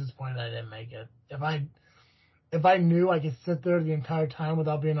was really disappointed I didn't make it. If I knew I could sit there the entire time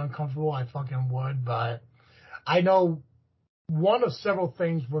without being uncomfortable, I fucking would. But I know one of several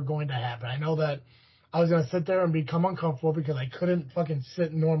things were going to happen. I know that I was going to sit there and become uncomfortable because I couldn't fucking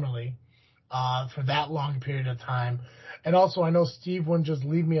sit normally for that long period of time. And also, I know Steve wouldn't just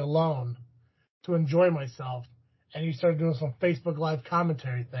leave me alone to enjoy myself. And he started doing some Facebook Live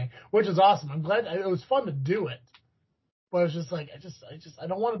commentary thing, which is awesome. I'm glad it was fun to do it. But it's just like, I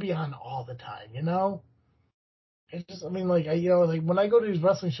don't want to be on all the time, you know? It's just, I mean, like, like when I go to these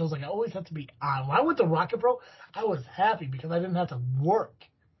wrestling shows, like I always have to be on. When I went to Rocket Bro, I was happy because I didn't have to work.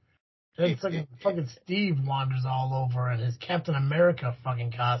 Then fucking Steve wanders all over in his Captain America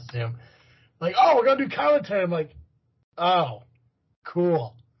fucking costume. Like, oh, we're gonna do commentary. I'm like, oh,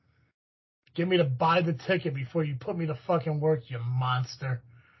 cool. Get me to buy the ticket before you put me to fucking work, you monster.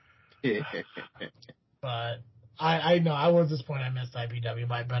 But I know I was disappointed I missed IPW,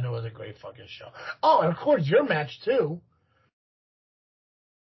 but I bet it was a great fucking show. Oh, and of course your match too.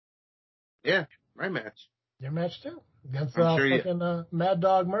 Yeah, my match. Your match too. Against sure Mad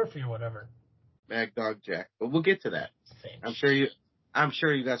Dog Murphy or whatever. Mad Dog Jack. But we'll get to that. I'm sure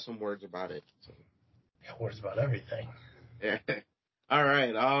you got some words about it. So. Yeah, words about everything. Yeah. All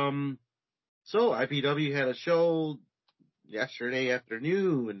right. So IPW had a show yesterday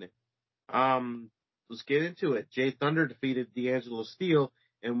afternoon. Let's get into it. Jay Thunder defeated D'Angelo Steele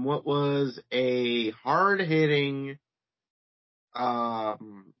in what was a hard-hitting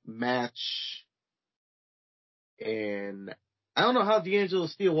match, and I don't know how D'Angelo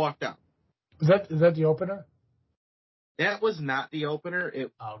Steele walked out. Is that the opener? That was not the opener.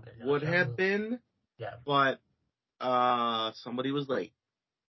 It would have been. Yeah. But somebody was late.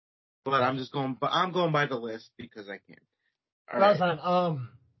 But I'm going by the list because I can. That's fine.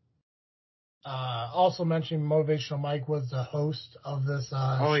 Also mentioning Motivational Mike was the host of this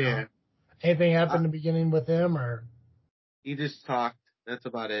show. Yeah. Anything happened in the beginning with him, or he just talked? That's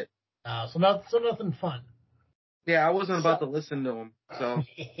about it. So nothing fun. Yeah, I wasn't about to listen to him, so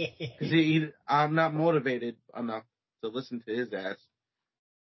because I'm not motivated enough to listen to his ass.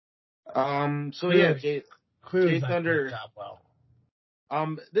 So yeah, Jay Thunder. Well.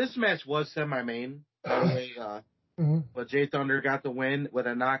 This match was semi-main, by the way. But Jay Thunder got the win with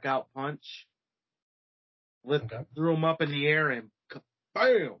a knockout punch. Threw him up in the air and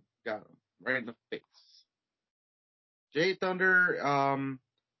bam, got him right in the face. Jay Thunder, I'm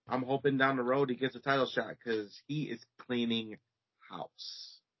hoping down the road he gets a title shot because he is cleaning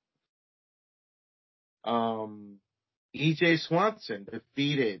house. EJ Swanson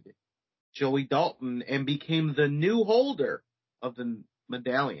defeated Joey Dalton and became the new holder of the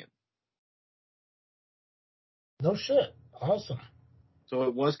medallion. No shit. Awesome. So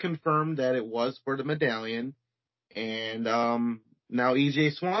it was confirmed that it was for the medallion, and now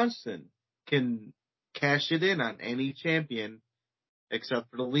EJ Swanson can cash it in on any champion except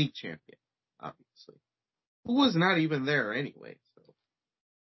for the league champion, obviously, who was not even there anyway. So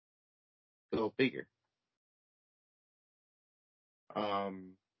go figure. All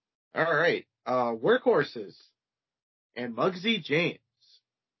right, Workhorses and Muggsy James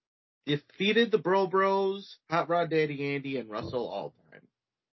defeated the Bro Bros, Hot Rod Daddy Andy, and Russell All-Time.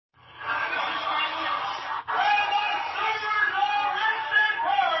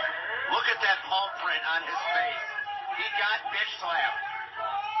 Look at that palm print on his face. He got bitch slapped.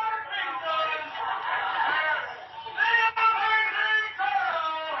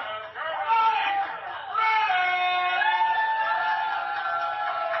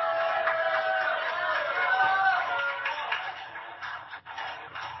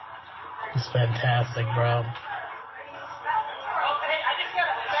 It's fantastic, bro.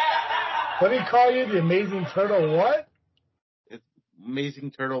 What do you call you? The Amazing Turtle what? It's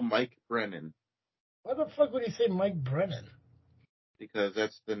Amazing Turtle Mike Brennan. Why the fuck would he say Mike Brennan? because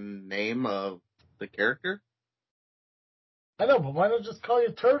that's the name of the character. I know, but why not just call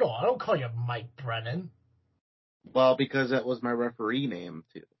you Turtle? I don't call you Mike Brennan. Well, because that was my referee name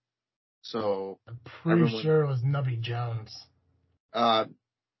too. So I'm pretty sure it was Nubby Jones.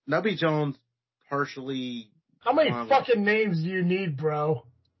 Nubby Jones partially. How many fucking names do you need, bro?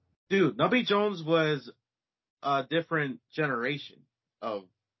 Dude, Nubby Jones was a different generation of.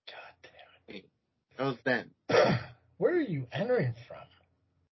 God damn it. That was then. Where are you entering from?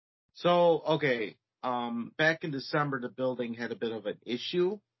 So, okay, back in December, the building had a bit of an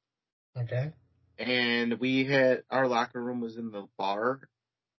issue. Okay. And our locker room was in the bar.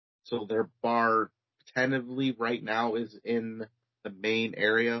 So their bar tentatively right now is in the main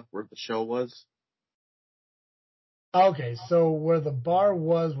area where the show was. Okay, so where the bar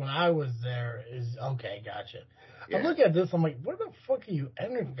was when I was there is, okay, gotcha. Yeah. I'm looking at this, I'm like, where the fuck are you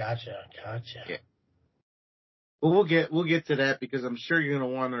entering? Gotcha. Yeah. Well, we'll get to that because I'm sure you're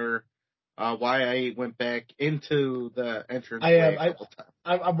gonna wonder why I went back into the entrance way a couple times.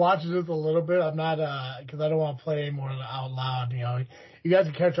 I'm watching this a little bit. I'm not because I don't want to play more out loud. You know, you guys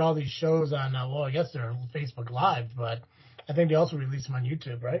can catch all these shows on. Well, I guess they're Facebook Live, but I think they also release them on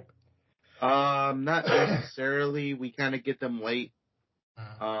YouTube, right? Not necessarily. We kind of get them late.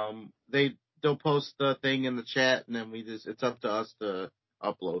 They'll post the thing in the chat, and then it's up to us to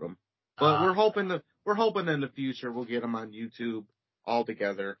upload them. But we're hoping in the future we'll get them on YouTube all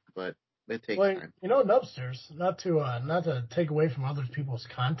together. But it takes time. You know, Nubsters, not to take away from other people's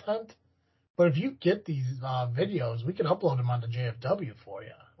content, but if you get these videos, we can upload them onto JFW for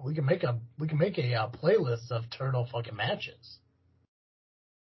you. We can make a playlist of Turtle fucking matches.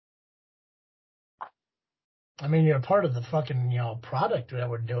 I mean, you're a part of the fucking, product that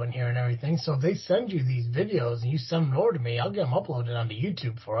we're doing here and everything. So if they send you these videos and you send them over to me, I'll get them uploaded onto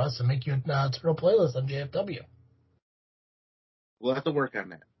YouTube for us and make you a Turtle playlist on JFW. We'll have to work on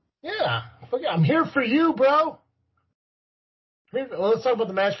that. Yeah. I'm here for you, bro. Let's talk about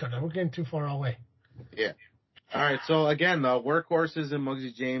the match card. We're getting too far away. Yeah. All right. So again, the Workhorses and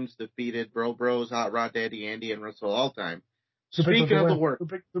Muggsy James defeated Bro Bros, Hot Rod Daddy Andy, and Russell All-Time. Speaking of the work,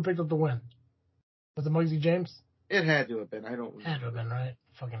 who picked up the win? Was it Muggsy James? It had to have been. I don't remember. Had to have been, right?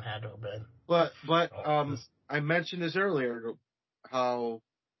 Fucking had to have been. But I mentioned this earlier, how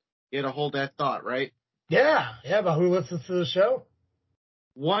you had to hold that thought, right? Yeah, about who listens to the show.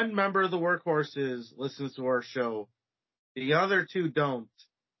 One member of the Workhorses listens to our show. The other two don't.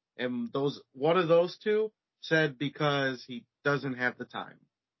 And one of those two said because he doesn't have the time.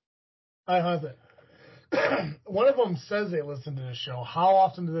 I have it. One of them says they listen to the show. How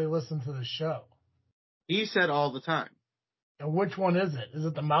often do they listen to the show? He said all the time. And which one is it? Is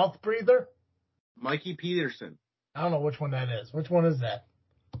it the mouth breather? Mikey Peterson. I don't know which one that is. Which one is that?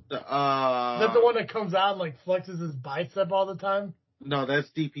 Is that the one that comes out and like flexes his bicep all the time? No, that's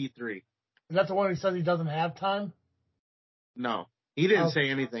DP3. Is that the one who says he doesn't have time? No. He didn't say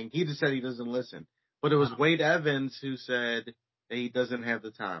anything. He just said he doesn't listen. But it was Wade Evans who said that he doesn't have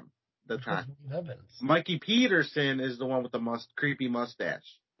the time. Wade Evans. Mikey Peterson is the one with the creepy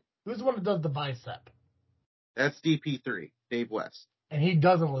mustache. Who's the one that does the bicep? That's DP3, Dave West. And he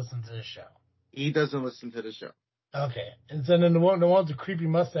doesn't listen to the show. He doesn't listen to the show. Okay. And then the one with the creepy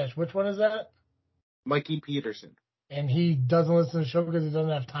mustache, which one is that? Mikey Peterson. And he doesn't listen to the show because he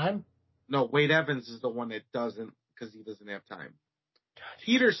doesn't have time? No, Wade Evans is the one that doesn't because he doesn't have time. God,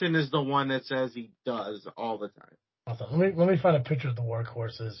 Peterson is the one that says he does all the time. Awesome. Let me find a picture of the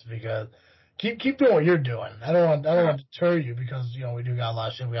Workhorses because keep doing what you're doing. I don't want to deter you because we do got a lot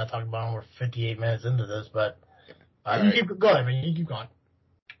of shit we got to talk about and we're 58 minutes into this, but go ahead, man. You keep going.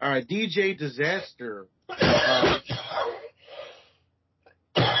 All right, DJ Disaster.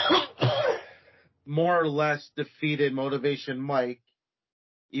 More or less defeated Motivation Mike,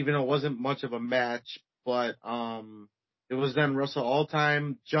 even though it wasn't much of a match, but it was then Russell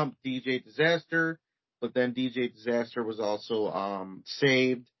All-Time jumped DJ Disaster, but then DJ Disaster was also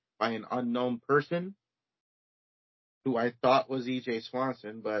saved by an unknown person who I thought was EJ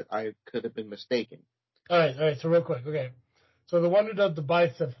Swanson, but I could have been mistaken. All right, so real quick, okay. So the one who does the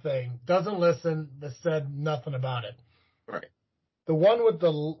bicep thing doesn't listen, that said nothing about it. Right. The one with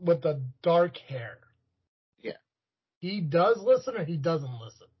the dark hair. Yeah. He does listen or he doesn't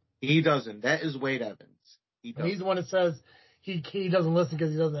listen? He doesn't. That is Wade Evans. He's the one that says he doesn't listen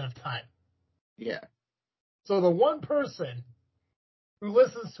because he doesn't have time. Yeah. So the one person who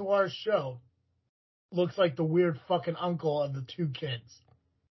listens to our show looks like the weird fucking uncle of the two kids.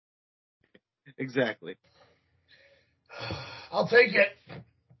 Exactly. I'll take it.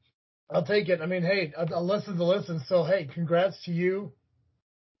 I mean, hey, a listen to listen. So, hey, congrats to you,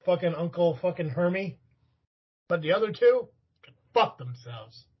 fucking Uncle fucking Hermie. But the other two, fuck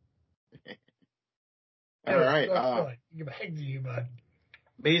themselves. All right. Back to you, bud.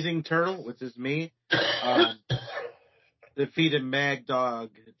 Amazing Turtle, which is me, defeated Mad Dog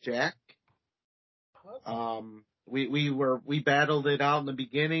Jack. We battled it out in the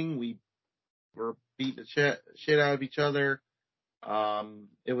beginning. We were beating the shit out of each other.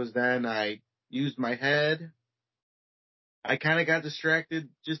 It was then I used my head. I kind of got distracted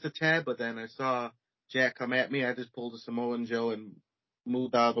just a tad, but then I saw Jack come at me. I just pulled a Samoan Joe and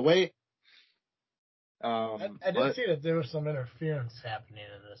moved out of the way. I did see that there was some interference happening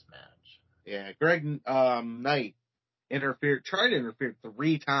in this match. Yeah, Greg Knight tried to interfere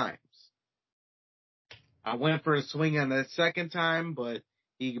 3 times. I went for a swing on the second time, but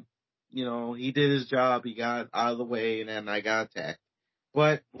he did his job. He got out of the way, and then I got attacked.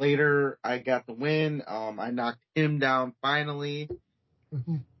 But later, I got the win. I knocked him down finally.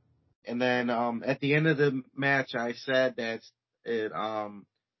 Mm-hmm. And then at the end of the match, I said that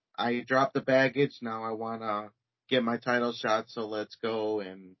I dropped the baggage. Now I want to get my title shot, so let's go.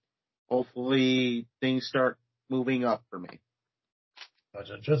 And hopefully things start moving up for me.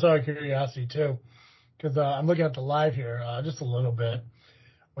 Just out of curiosity, too, because I'm looking at the live here just a little bit.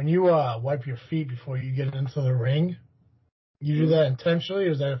 When you wipe your feet before you get into the ring, you do that intentionally,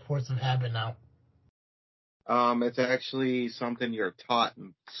 or is that a force of habit now? It's actually something you're taught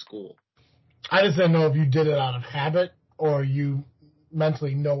in school. I just didn't know if you did it out of habit or you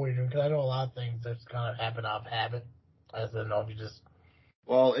mentally know what you're doing, because I know a lot of things that's kind of happen out of habit. I just didn't know if you just...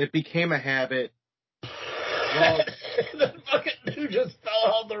 Well, it became a habit. Well, the fucking dude just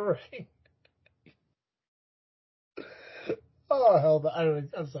fell out of the ring. Oh, hell,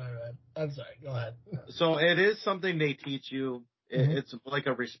 I'm sorry, man. I'm sorry. Go ahead. So it is something they teach you. It's like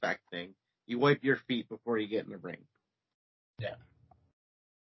a respect thing. You wipe your feet before you get in the ring. Yeah.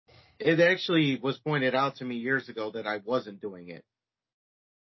 It actually was pointed out to me years ago that I wasn't doing it.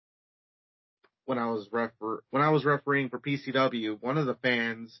 When I was refereeing for PCW, one of the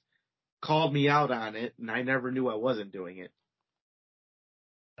fans called me out on it, and I never knew I wasn't doing it.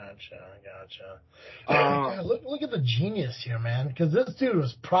 Gotcha. God, look at the genius here, man. Because this dude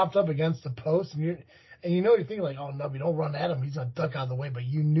was propped up against the post, and you're thinking like, oh no, we don't run at him. He's gonna duck out of the way, but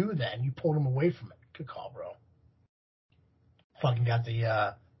you knew that, and you pulled him away from it. Good call, bro. Fucking got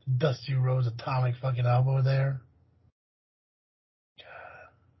the Dusty Rose atomic fucking elbow there. God,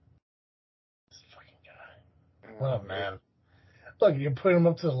 this fucking guy. What a man. Look, you can put him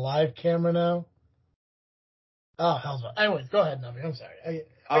up to the live camera now. Oh, hell's well. Anyways, go ahead, Nubby. I'm sorry.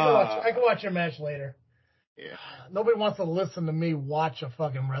 I can watch your match later. Yeah. Nobody wants to listen to me watch a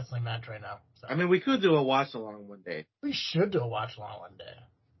fucking wrestling match right now. So. I mean, we could do a watch along one day. We should do a watch along one day.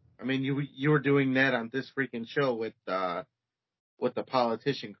 I mean, you were doing that on this freaking show with the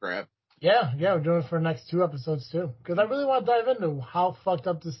politician crap. Yeah, we're doing it for the next 2 episodes too. Because I really want to dive into how fucked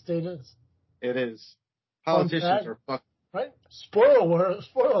up this state is. It is. Politicians are fucked. Right? Spoiler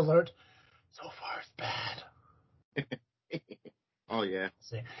alert. So far, it's bad. Oh yeah.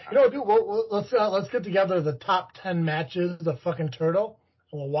 See, dude, let's get together the top 10 matches of fucking Turtle,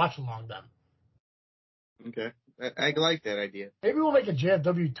 and we'll watch along them. Okay, I like that idea. Maybe we'll make a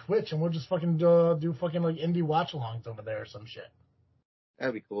JFW Twitch, and we'll just fucking do fucking like indie watch alongs over there or some shit.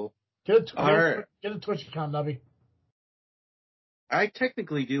 That'd be cool. Get a Twitch account, Nubby. I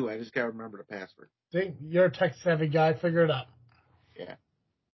technically do. I just gotta remember the password. See, you're a tech savvy guy. Figure it out. Yeah.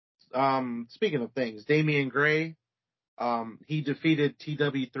 Speaking of things, Damian Gray, he defeated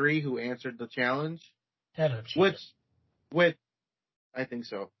TW3, who answered the challenge. With I think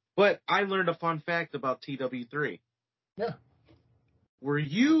so. But I learned a fun fact about TW3. Yeah. Were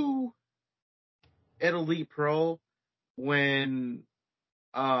you at Elite Pro when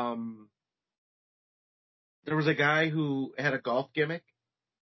there was a guy who had a golf gimmick?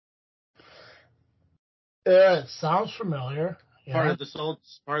 It sounds familiar. Yeah. Part of the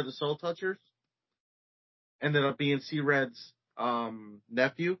Soul Touchers. Ended up being C-Red's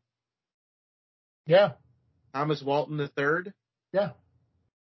nephew. Yeah. Thomas Walton III. Yeah.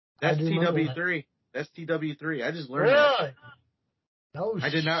 That's TW3. That's TW3. I just learned that. No I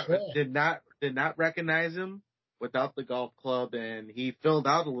did not recognize him without the golf club, and he filled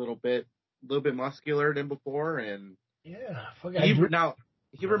out a little bit muscular than before, and yeah.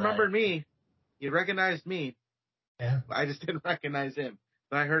 He remembered me. He recognized me. Yeah. I just didn't recognize him.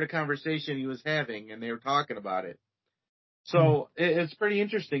 But I heard a conversation he was having, and they were talking about it. So it's pretty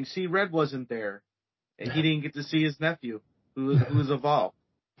interesting. C-Red wasn't there, and he didn't get to see his nephew, who's evolved.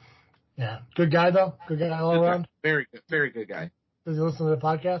 Yeah. Good guy, though? Good guy all around? Very good. Very good guy. Does he listen to the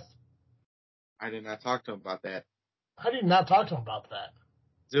podcast? I did not talk to him about that. How do you not talk to him about that?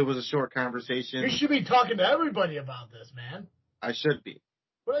 It was a short conversation. You should be talking to everybody about this, man. I should be.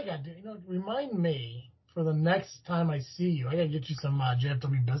 What I gotta do, remind me for the next time I see you, I gotta get you some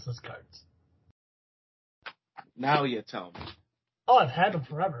JFW business cards. Now you tell me. Oh, I've had them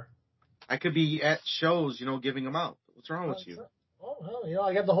forever. I could be at shows, giving them out. What's wrong with you? Oh, hell,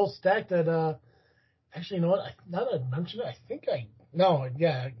 I got the whole stack that, actually, you know what? Now that I mentioned it, I think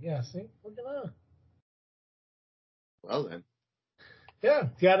see? Look at that. Well, then. Yeah,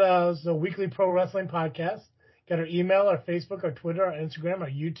 got the weekly pro wrestling podcast. Got our email, our Facebook, our Twitter, our Instagram, our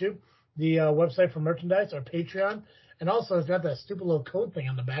YouTube, the website for merchandise, our Patreon, and also it's got that stupid little code thing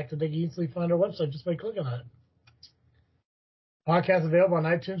on the back that they can easily find our website just by clicking on it. Podcast available on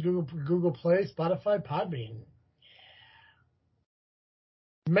iTunes, Google Play, Spotify, Podbean.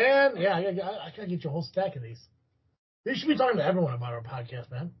 Man, yeah, I gotta get you a whole stack of these. We should be talking to everyone about our podcast,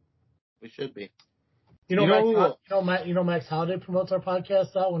 man. We should be. Max Holiday promotes our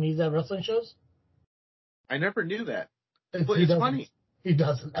podcast out when he's at wrestling shows? I never knew that. It's funny. He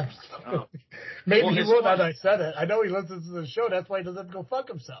doesn't. Oh. Maybe he would when I said it. I know he listens to the show. That's why he doesn't go fuck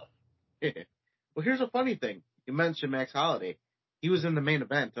himself. Well, here's a funny thing. You mentioned Max Holiday. He was in the main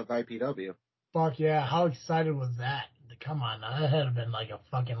event of IPW. Fuck yeah. How excited was that? Come on now. That had been like a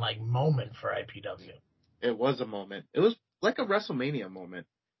fucking moment for IPW. It was a moment. It was like a WrestleMania moment.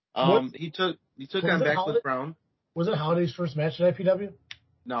 He took on Backwoods Brown. Was it Holiday's first match at IPW?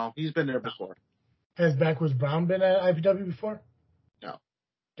 No, he's been there before. Has Backwoods Brown been at IPW before? No.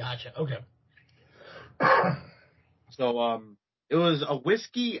 Gotcha. Okay. So, it was a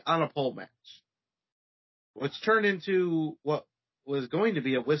whiskey on a pole match, which turned into what was going to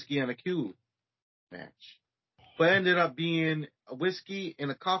be a whiskey on a cue match, but ended up being a whiskey in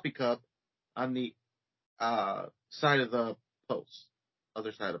a coffee cup on the side of the post,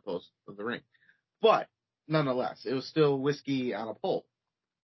 other side of the post of the ring. But nonetheless, it was still whiskey on a pole.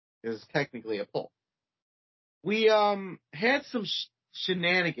 It was technically a pole. We had some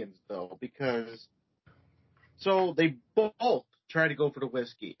shenanigans though, because so they both tried to go for the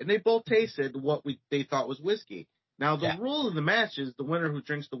whiskey, and they both tasted what they thought was whiskey. Now the rule of the match is the winner who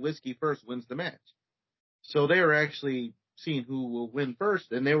drinks the whiskey first wins the match. So they were actually seeing who will win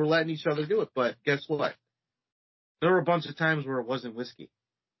first, and they were letting each other do it. But guess what? There were a bunch of times where it wasn't whiskey.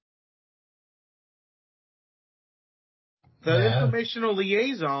 The informational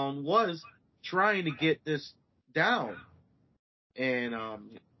liaison was trying to get this down, and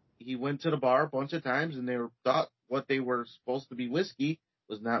he went to the bar a bunch of times, and they thought what they were supposed to be whiskey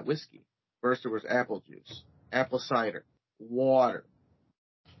was not whiskey. First there was apple juice, apple cider, water.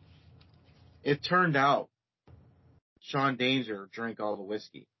 It turned out Sean Danger drank all the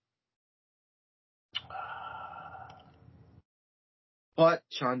whiskey. But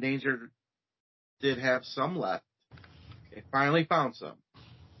Sean Danger did have some left. They finally found some.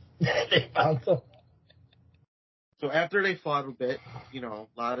 They found some. So after they fought a bit, a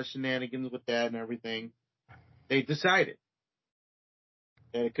lot of shenanigans with that and everything, they decided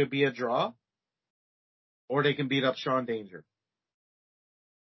that it could be a draw or they can beat up Sean Danger.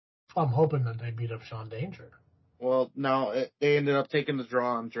 I'm hoping that they beat up Sean Danger. Well, no, they ended up taking the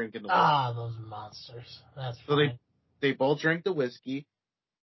draw and drinking the whiskey. Those monsters. That's so fine. they both drank the whiskey.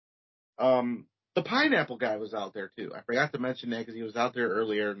 The pineapple guy was out there too. I forgot to mention that because he was out there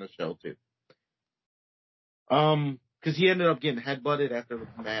earlier in the show too. Because he ended up getting headbutted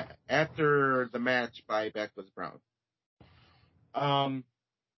after the match by Backwoods Brown.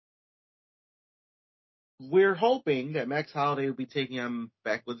 We're hoping that Max Holiday will be taking on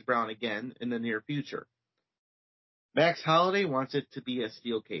Backwoods Brown again in the near future. Max Holiday wants it to be a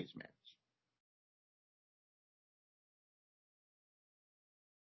steel cage match.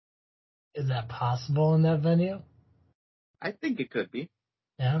 Is that possible in that venue? I think it could be.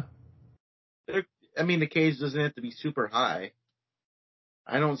 Yeah. The cage doesn't have to be super high.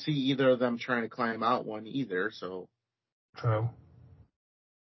 I don't see either of them trying to climb out one either, so. True.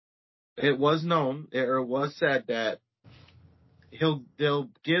 It was known, or it was said that they'll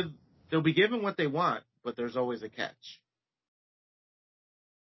be given what they want, but there's always a catch.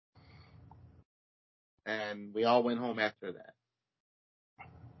 And we all went home after that.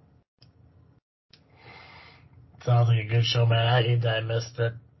 Sounds like a good show, man. I hate that I missed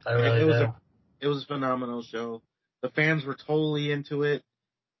it. I really do. It was a phenomenal show. The fans were totally into it.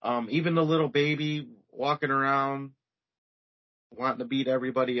 Even the little baby walking around, wanting to beat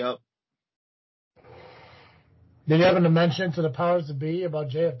everybody up. Did you happen to mention to the powers that be about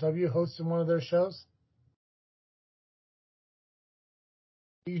JFW hosting one of their shows?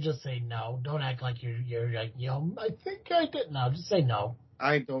 You just say no. Don't act like you're like, I think I did. No, just say no.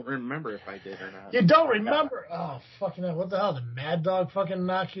 I don't remember if I did or not. You don't remember? Oh, fucking hell. What the hell? Did Mad Dog fucking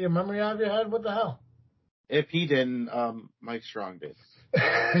knock your memory out of your head? What the hell? If he didn't, Mike Strong did.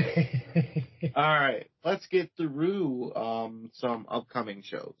 All right, let's get through some upcoming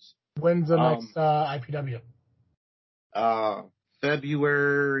shows. When's the next IPW?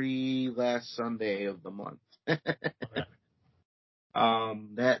 February, last Sunday of the month. Okay.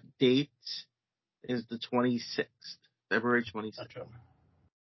 That date is the 26th, February 26th. Gotcha.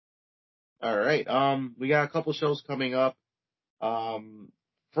 All right. We got a couple shows coming up.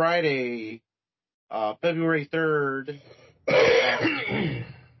 Friday, February 3rd,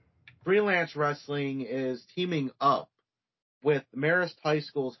 Freelance Wrestling is teaming up with Marist High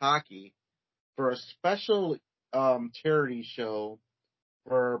School's hockey for a special charity show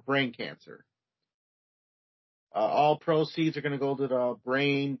for brain cancer. All proceeds are going to go to the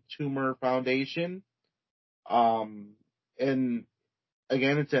Brain Tumor Foundation. And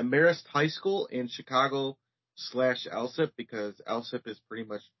again, it's at Marist High School in Chicago /Alsip, because Alsip is pretty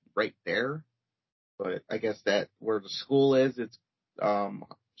much right there. But I guess that where the school is, it's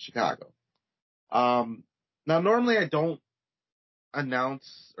Chicago. Now, normally I don't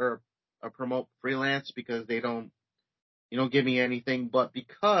announce or promote Freelance because they don't give me anything, but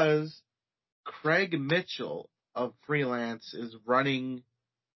because Craig Mitchell of Freelance is running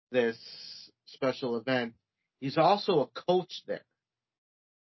this special event, he's also a coach there.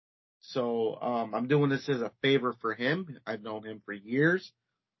 So I'm doing this as a favor for him. I've known him for years.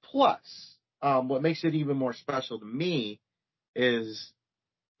 Plus, what makes it even more special to me is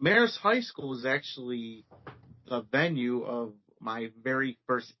Marist High School is actually the venue of my very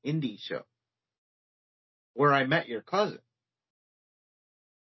first indie show, where I met your cousin.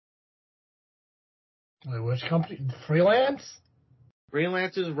 Wait, which company? Freelance?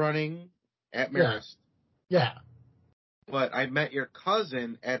 Freelance is running at Marist. Yeah. But I met your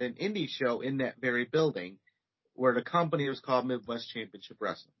cousin at an indie show in that very building, where the company was called Midwest Championship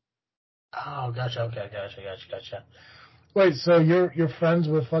Wrestling. Oh, gotcha. Okay, gotcha. Wait, so you're friends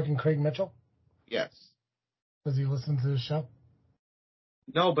with fucking Craig Mitchell? Yes. Does he listen to the show?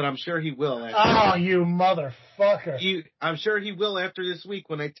 No, but I'm sure he will. Oh, you motherfucker! I'm sure he will after this week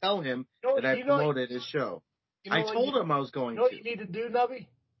when I tell him that I promoted his show. I told him I was going to. You know what you need to do, Nubby?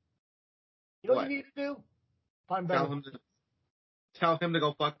 You know what you need to do? Find better. Tell him to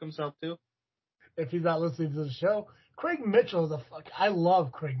go fuck himself too. If he's not listening to the show, Craig Mitchell is I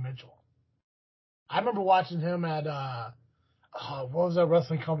love Craig Mitchell. I remember watching him at what was that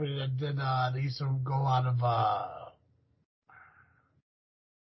wrestling company that did they used to go out of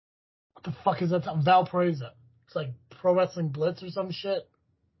what the fuck is that? Valparaiso. It's like Pro Wrestling Blitz or some shit.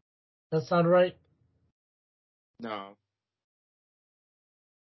 That sound right? No.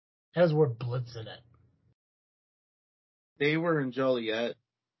 It has the word Blitz in it. They were in Joliet.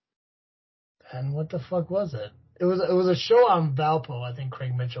 And what the fuck was it? It was a show on Valpo. I think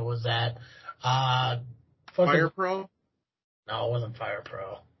Craig Mitchell was at. Fire Pro? No, it wasn't Fire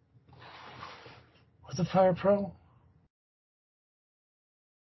Pro. Was it Fire Pro?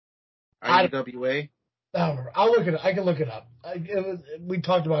 IWA? I'll look it up. I can look it up. We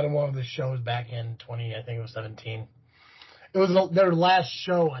talked about it in one of the shows back in 2017. It was their last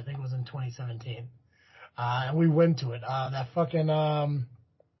show, I think it was in 2017. And we went to it. That fucking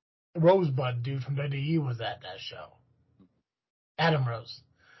Rosebud dude from WWE was at that show. Adam Rose.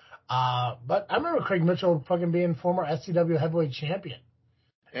 But I remember Craig Mitchell fucking being former SCW heavyweight champion.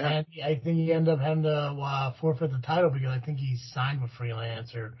 Yeah. And I think he ended up having to forfeit the title because I think he signed with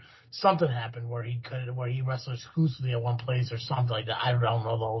Freelance or something happened where he wrestled exclusively at one place or something like that. I don't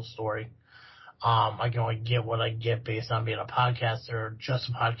know the whole story. I can only get what I get based on being a podcaster or just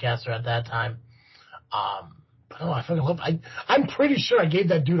a podcaster at that time. But no, I fucking love I'm pretty sure I gave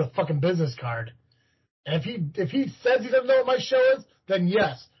that dude a fucking business card. And if he says he doesn't know what my show is, then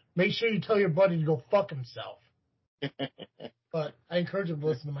yes, make sure you tell your buddy to go fuck himself. But I encourage him to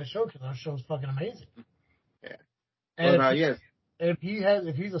listen to my show because our show is fucking amazing. Yeah. And yes. If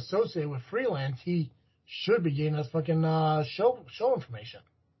he's associated with Freelance, he should be getting us fucking show information.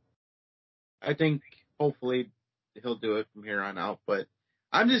 I think hopefully he'll do it from here on out, but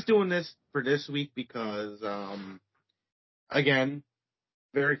I'm just doing this for this week because, again,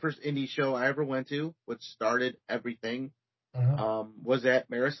 very first indie show I ever went to, which started everything, was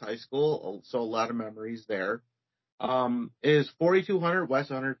at Marist High School, so a lot of memories there. Is 4200 West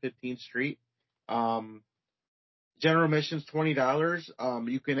 115th Street. General admission's $20.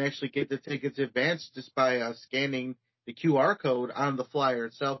 You can actually get the tickets advanced just by scanning the QR code on the flyer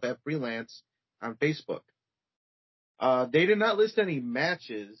itself at Freelance on Facebook. They did not list any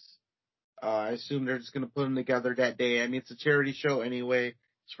matches. I assume they're just going to put them together that day. I mean, it's a charity show anyway.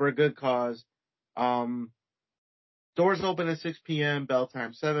 It's for a good cause. Doors open at 6 p.m., bell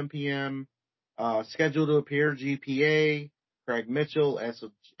time 7 p.m. Scheduled to appear, GPA, Craig Mitchell,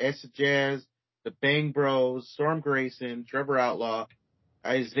 Acid Jazz, the Bang Bros, Storm Grayson, Trevor Outlaw,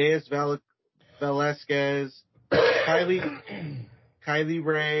 Isaiah Velasquez, Kylie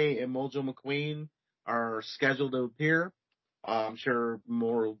Ray, and Mojo McQueen are scheduled to appear. I'm sure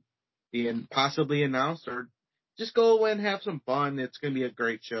more will be possibly announced, or just go and have some fun. It's going to be a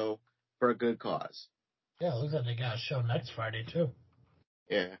great show for a good cause. Yeah, it looks like they got a show next Friday, too.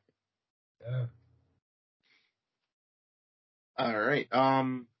 Yeah. Yeah. All right.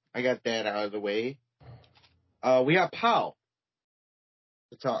 I got that out of the way. We got POW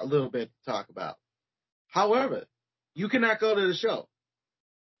a little bit to talk about. However, you cannot go to the show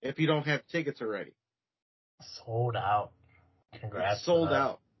if you don't have tickets already. Sold out. Congrats. It's sold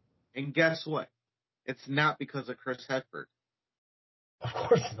out. And guess what? It's not because of Chris Hepburn. Of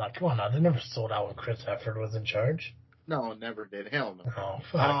course it's not. Come on now. They never sold out when Chris Hefford was in charge. No, never did. Hell no. Oh,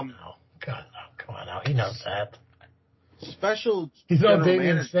 fuck no. God, no. Come on now. He knows that. Special He's no general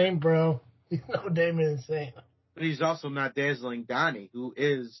Damien manager. Saint, bro. He's no Damien Saint. But he's also not Dazzling Donnie, who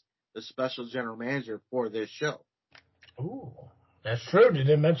is the special general manager for this show. Ooh. That's true. They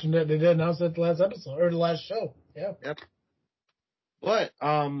didn't mention that. They did announce that the last episode, or the last show. Yeah. Yep. But,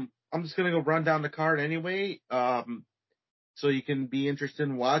 I'm just gonna go run down the card anyway, so you can be interested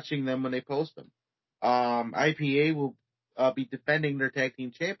in watching them when they post them. IPA will be defending their tag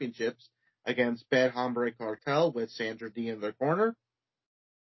team championships against Bad Hombre Cartel with Sandra D in their corner.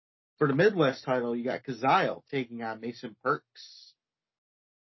 For the Midwest title, you got Kazile taking on Mason Perks.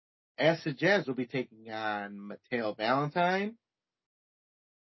 Acid Jazz will be taking on Mateo Valentine.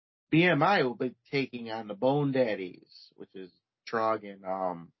 BMI will be taking on the Bone Daddies, which is Trog and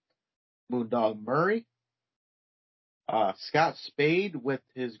Moondog Murray. Scott Spade with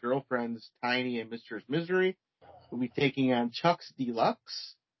his girlfriends Tiny and Mistress Misery will be taking on Chuck's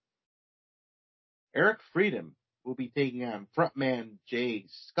Deluxe. Eric Freedom will be taking on frontman Jay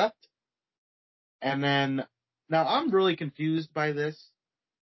Scott. And then, now I'm really confused by this.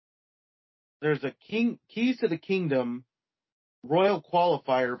 There's a Keys to the Kingdom Royal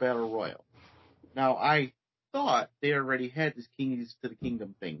Qualifier Battle Royal. Now, I thought they already had this Keys to the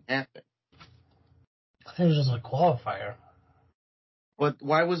Kingdom thing happen. I think it was just a qualifier. But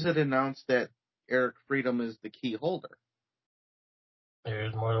why was it announced that Eric Freedom is the key holder?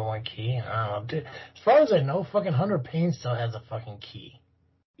 There's more than one key. I don't know. Dude, as far as I know, fucking Hunter Payne still has a fucking key.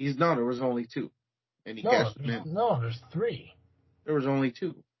 There was only two. And he cashed them in. No, there's three. There was only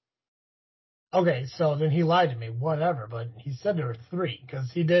two. Okay, so then he lied to me. Whatever, but he said there were three because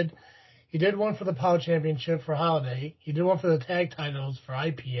he did one for the POW Championship for Holiday. He did one for the tag titles for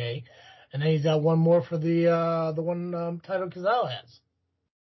IPA, and then he's got one more for the one title Kazal has.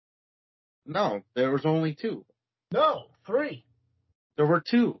 No, there was only two. No, three. There were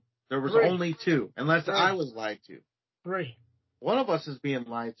two. There was Three. only two, unless Three. I was lied to. Three. One of us is being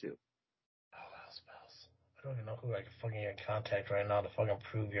lied to. Oh, spouse. I don't even know who I can fucking get in contact right now to fucking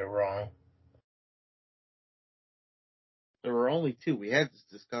prove you're wrong. There were only two. We had this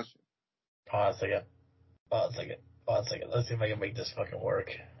discussion. Pause a second. Let's see if I can make this fucking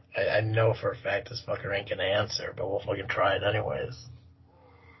work. I know for a fact this fucker ain't gonna answer, but we'll fucking try it anyways.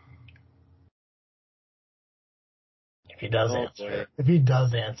 If he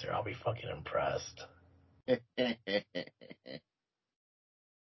does answer, I'll be fucking impressed. But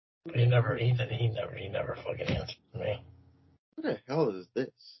he never fucking answered me. What the hell is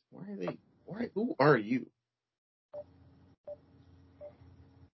this? Who are you?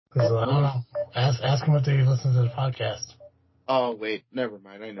 I don't know. Ask him if they listen to the podcast. Oh, wait. Never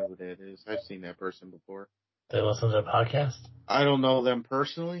mind. I know who that is. I've seen that person before. They listen to the podcast? I don't know them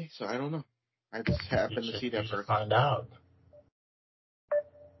personally, so I don't know. I just happened to see that person. Find out.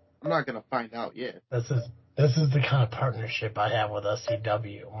 I'm not going to find out yet. This is the kind of partnership I have with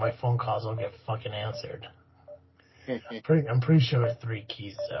SCW. My phone calls don't get fucking answered. I'm pretty sure it's three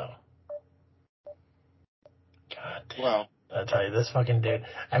keys, though. God damn. Well, I tell you, this fucking dude,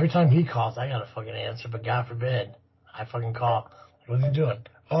 every time he calls, I gotta fucking answer, but God forbid, I fucking call. What's he doing?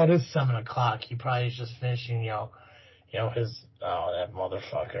 Oh, it is 7 o'clock. He probably is just finishing, that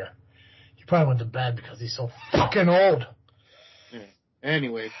motherfucker. He probably went to bed because he's so fucking old. Yeah.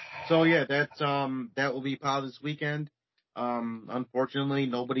 Anyway, so yeah, that will be POW this weekend. Unfortunately,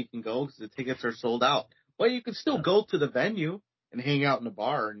 nobody can go because the tickets are sold out. Well, you can still go to the venue and hang out in the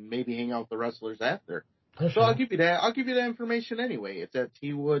bar and maybe hang out with the wrestlers after. So I'll give you that. I'll give you that information anyway. It's at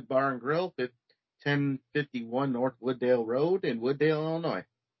T Wood Bar and Grill, 1051 North Wooddale Road in Wooddale, Illinois.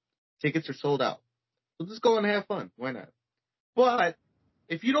 Tickets are sold out. So just go and have fun. Why not? But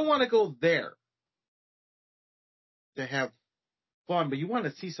if you don't want to go there to have fun, but you want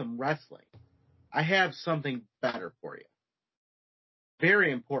to see some wrestling, I have something better for you.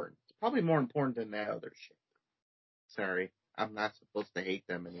 Very important. It's probably more important than that other shit. Sorry, I'm not supposed to hate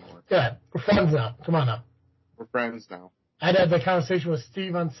them anymore. Yeah, we're friends now. Come on now. We're friends now. I had that conversation with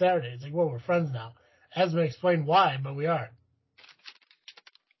Steve on Saturday. It's like, well, we're friends now. Hasn't been explained why, but we are.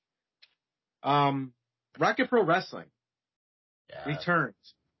 Rocket Pro Wrestling Yeah. returns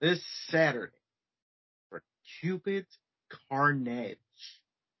this Saturday for Cupid's Carnage.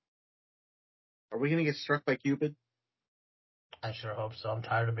 Are we going to get struck by Cupid? I sure hope so. I'm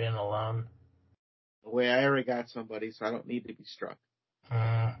tired of being alone. Wait, I already got somebody, so I don't need to be struck.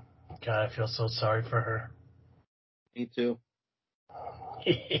 God, I feel so sorry for her. Me too.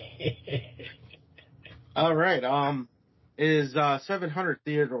 All right. It is 700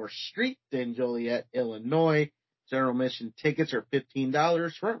 Theodore Street in Joliet, Illinois. General admission tickets are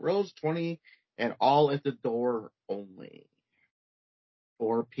 $15. Front rows $20, and all at the door only.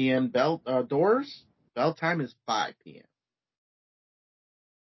 4 p.m. doors. Bell time is 5 p.m.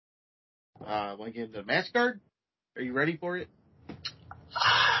 Want to get into the match card? Are you ready for it?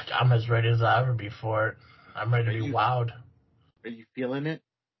 I'm as ready as I'll ever be for it. I'm ready to be wowed. Are you feeling it?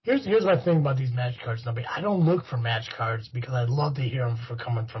 Here's my thing about these match cards, Nobby. I don't look for match cards because I'd love to hear them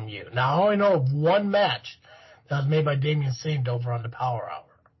coming from you. Now, I know of one match that was made by Damian Saint over on the Power Hour.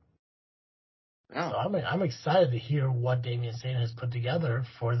 Oh. So I'm excited to hear what Damian Saint has put together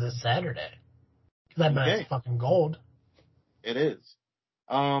for this Saturday. Because I bet it's fucking gold. It is.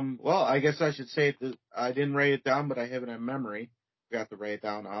 Well, I guess I should say that I didn't write it down, but I have it in memory. Forgot to write it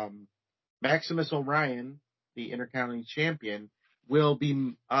down. Maximus Orion, the Intercounty Champion, will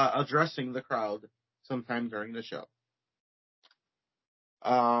be addressing the crowd sometime during the show.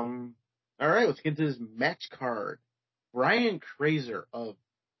 All right, let's get to this match card. Brian Crazer of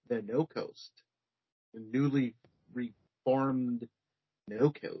the No Coast, the newly reformed No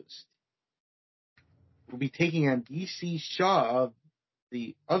Coast, will be taking on DC Shaw of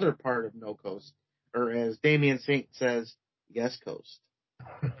the other part of No Coast, or as Damian Saint says, Yes Coast.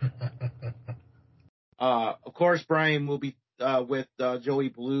 Of course, Brian will be with Joey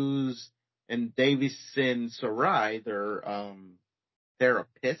Blues and Davison Sarai, their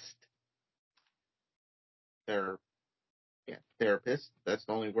therapist. Therapist. That's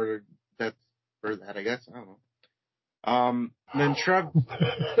the only word that's for that, I guess. I don't know. Then Trev.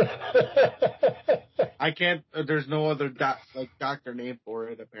 I can't. There's no other doctor name for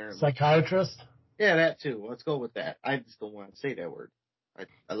it, apparently. Psychiatrist. Yeah, that too. Let's go with that. I just don't want to say that word.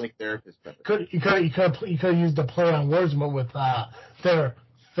 I like therapist better. You could have used the play on words, but with bitch.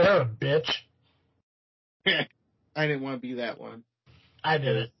 I didn't want to be that one. I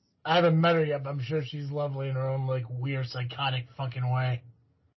did it. I haven't met her yet, but I'm sure she's lovely in her own weird psychotic fucking way.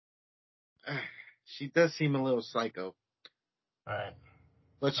 She does seem a little psycho. All right.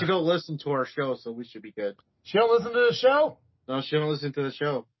 But she don't listen to our show, so we should be good. She don't listen to the show? No, she don't listen to the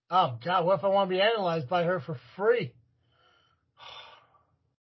show. Oh, God, what if I want to be analyzed by her for free?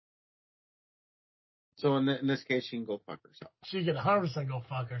 So in this case, she can go fuck herself. She can 100% go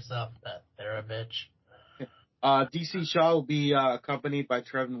fuck herself. They're a bitch. DC Shaw will be accompanied by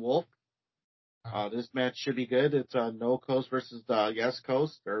Trevin Wolf. This match should be good. It's No Coast versus the Yes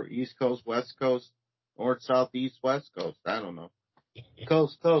Coast, or East Coast, West Coast, North, South, East, West Coast. I don't know.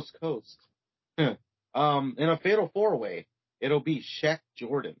 Coast. In a fatal four-way, it'll be Shaq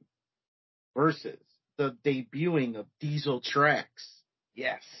Jordan versus the debuting of Diesel Trax.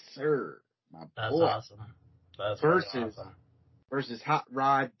 Yes, sir. That's awesome. That's awesome. Versus Hot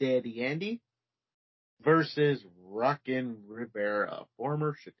Rod Daddy Andy versus Rockin' Rivera,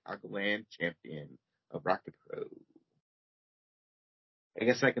 former Chicagoland champion of Rocket Pro. I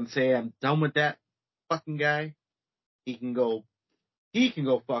guess I can say I'm done with that fucking guy. He can go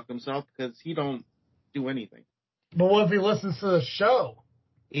fuck himself because he don't do anything. But what if he listens to the show?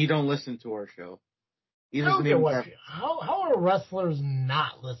 He don't listen to our show. He doesn't even how are wrestlers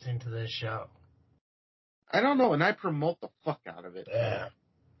not listening to this show? I don't know, and I promote the fuck out of it. Yeah.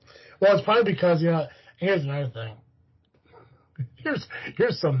 Well, it's probably because, here's another thing. Here's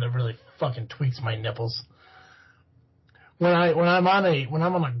something that really fucking tweaks my nipples. When I'm on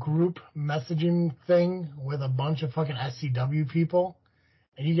a group messaging thing with a bunch of fucking SCW people,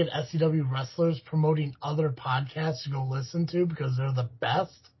 and you get SCW wrestlers promoting other podcasts to go listen to because they're the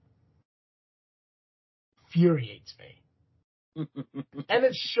best, infuriates me. And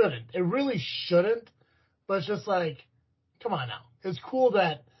it shouldn't. It really shouldn't. But it's just come on now. It's cool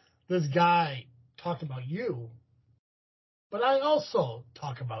that this guy talked about you, but I also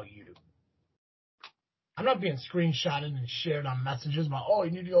talk about you. I'm not being screenshotted and shared on messages about, oh,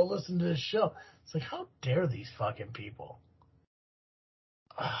 you need to go listen to this show. It's how dare these fucking people?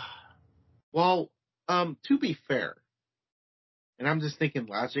 Well, to be fair, and I'm just thinking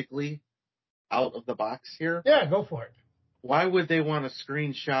logically out of the box here. Yeah, go for it. Why would they want to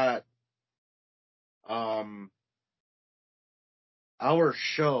screenshot our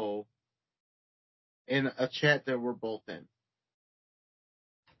show in a chat that we're both in?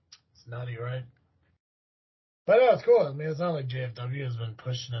 It's nutty, right? But no, it's cool. I mean, it's not like JFW has been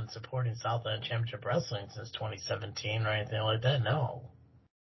pushing and supporting Southland Championship Wrestling since 2017 or anything like that. No.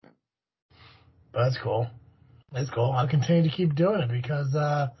 But that's cool. It's cool. I'll continue to keep doing it because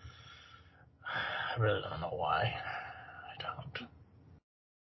I really don't know why. I don't.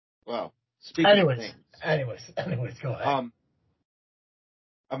 Well, speaking of things. Anyways, go ahead.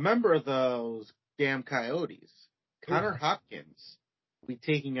 A member of those damn Coyotes, Connor Hopkins, will be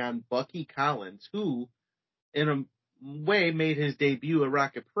taking on Bucky Collins, who, in a way, made his debut at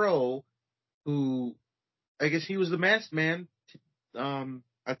Rocket Pro, who, I guess he was the masked man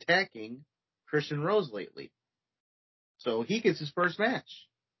attacking Christian Rose lately. So he gets his first match.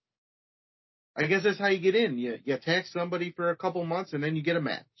 I guess that's how you get in. You attack somebody for a couple months, and then you get a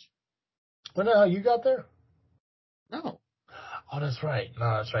match. What the hell, you got there? No. Oh, that's right.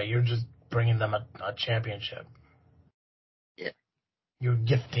 No, that's right. You're just bringing them a championship. Yeah. You're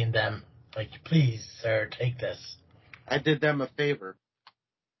gifting them. Like, please, sir, take this. I did them a favor.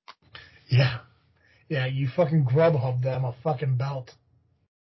 Yeah. Yeah, you fucking Grubhub them a fucking belt.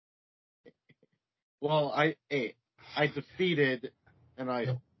 Well, I defeated an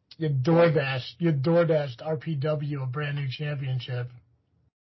idol. You DoorDashed RPW a brand new championship.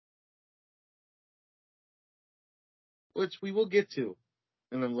 Which we will get to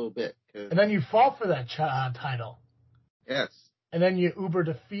in a little bit. And then you fought for that title. Yes. And then you Uber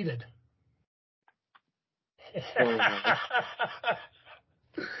defeated. Come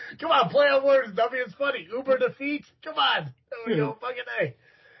on, play on words, W. It's funny. Uber defeat? Come on. There we go. Fucking A.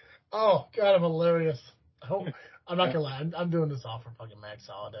 Oh, God, I'm hilarious. I'm not going to lie. I'm doing this all for fucking Max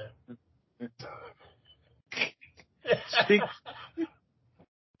Holiday.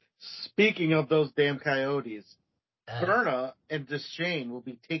 Speaking of those damn Coyotes, Berna and Deschain will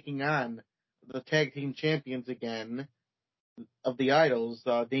be taking on the tag team champions again of the Idols,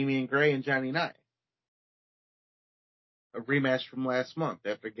 Damian Gray and Johnny Nye. A rematch from last month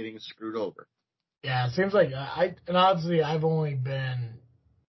after getting screwed over. Yeah, it seems like and obviously I've only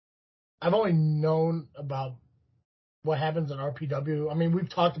known about what happens at RPW. I mean, we've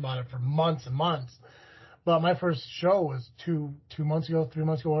talked about it for months and months, but my first show was 3 months ago,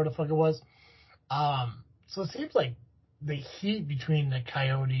 whatever the fuck it was. So it seems like the heat between the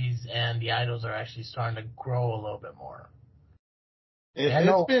Coyotes and the Idols are actually starting to grow a little bit more.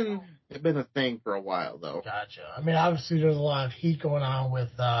 It's been a thing for a while, though. Gotcha. I mean, obviously there's a lot of heat going on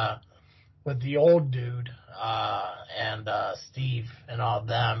with the old dude and Steve and all of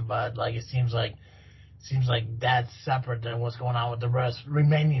them, but like it seems like that's separate than what's going on with the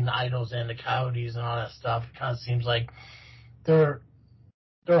remaining Idols and the Coyotes and all that stuff. It kind of seems like they're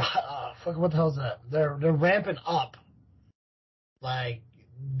fuck, what the hell is that? They're ramping up, like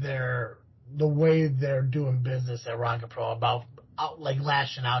the way they're doing business at Rocket Pro about like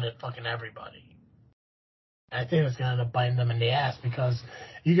lashing out at fucking everybody. I think it's gonna end up biting them in the ass because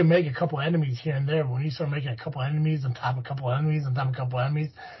you can make a couple enemies here and there, but when you start making a couple enemies on top of a couple enemies on top of a couple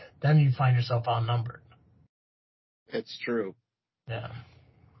enemies, then you find yourself outnumbered. It's true. Yeah.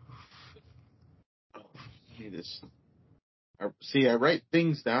 See, I write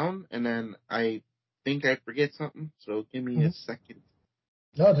things down and then I think I forget something, so give me a second.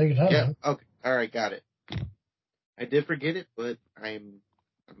 No, take your time. Yeah, man. okay. All right, got it. I did forget it, but I'm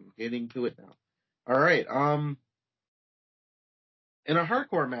getting to it now. All right, in a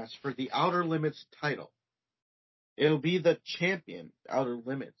hardcore match for the Outer Limits title, it'll be the champion, Outer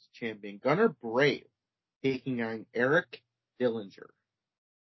Limits champion, Gunnar Brave, taking on Eric Dillinger.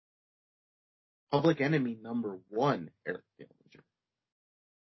 Public Enemy #1, Eric Dillinger.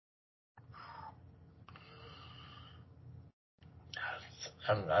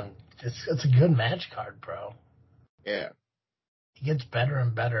 It's a good match card, bro. Yeah. It gets better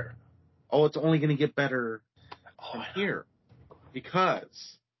and better. Oh, it's only going to get better from here.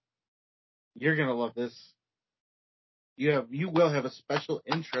 Because you're going to love this. You will have a special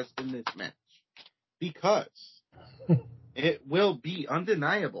interest in this match. Because it will be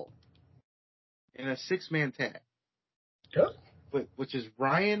undeniable in a 6-man tag. Good. Which is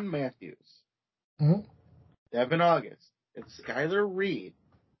Ryan Matthews, Mm-hmm. Devin August, and Skylar Reed.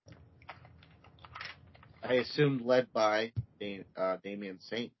 I assumed led by Damian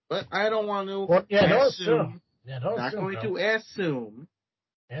Saint, but I don't want to assume. Yeah, don't not assume, going bro. to assume.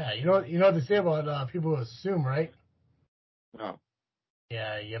 Yeah, you know what they say about people who assume, right? No.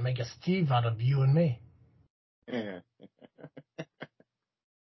 Yeah, you make a Steve out of you and me. They'll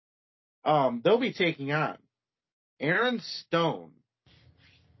be taking on Aaron Stone,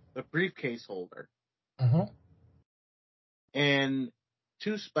 the briefcase holder, Mm-hmm. and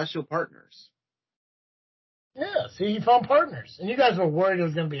two special partners. Yeah, see, he found partners. And you guys were worried it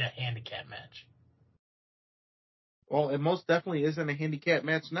was going to be a handicap match. Well, it most definitely isn't a handicap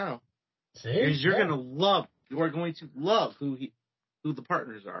match now. See? Because you are Yeah. going to love who the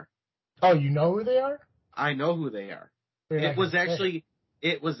partners are. Oh, you know who they are? I know who they are. You're not It was gonna say. actually,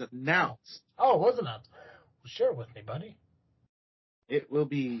 it was announced. Oh, it wasn't it? Well, share it with me, buddy. It will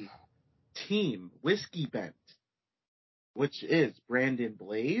be Team Whiskey Bent, which is Brandon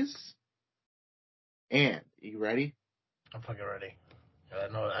Blaze. And, you ready? I'm fucking ready. I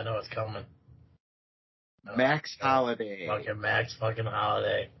know it's coming. Max Holiday. Fucking Max fucking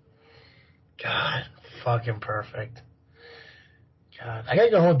Holiday. God, fucking perfect. God, I gotta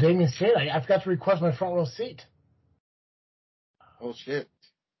go home Damien Saint. I forgot to request my front row seat. Oh, shit.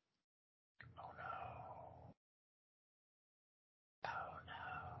 Oh no. Oh no.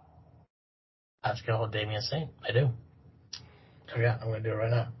 I have to go home Damien Saint. I do. Oh yeah, I'm gonna do it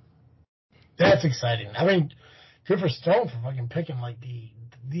right now. That's exciting. I mean, good for Stone for fucking picking like the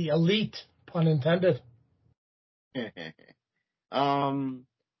elite, pun intended.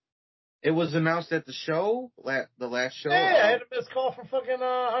 It was announced at the show, the last show. Hey, I had a missed call from fucking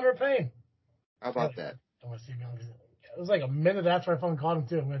Hunter Payne. How about that? I want to see if it was like a minute after I fucking called him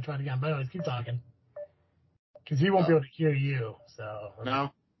too. I'm gonna try it again. But anyways, keep talking, because he won't be able to hear you. So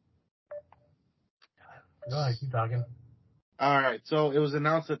No. Go ahead, keep talking. All right. So it was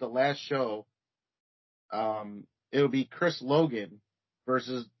announced at the last show. It will be Chris Logan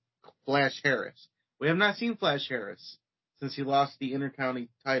versus Flash Harris. We have not seen Flash Harris since he lost the Intercounty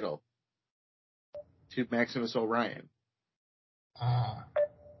title to Maximus Orion.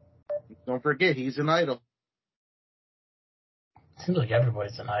 Don't forget, he's an idol. Seems like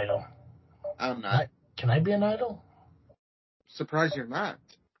everybody's an idol. I'm not. Can I be an idol? Surprised you're not.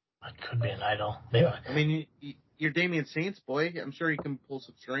 I could be an idol. Maybe. I mean, you're Damian Saints, boy. I'm sure you can pull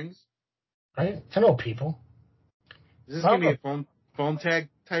some strings. Right? I know people. Is this going to be a phone tag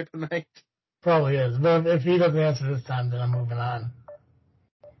type of night? Probably is. But if he doesn't answer this time, then I'm moving on.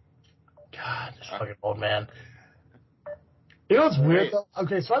 God, this fucking old man. You know what's weird, though?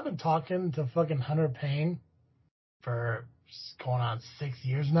 Okay, so I've been talking to fucking Hunter Payne for going on 6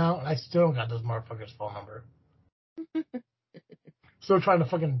 years now, and I still don't got this motherfucker's phone number. Still trying to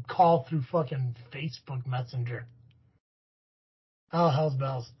fucking call through fucking Facebook Messenger. Oh, hell's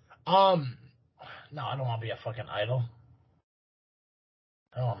bells. No, I don't want to be a fucking idol.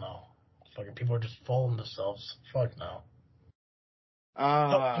 I don't know. Fucking people are just fooling themselves. Fuck no.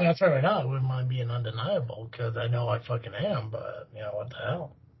 That's right now. I wouldn't mind being undeniable because I know I fucking am, but, you know, what the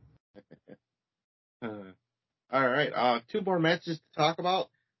hell? All right. Two more matches to talk about.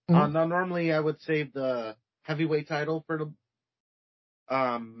 Mm-hmm. Now, normally I would save the heavyweight title for the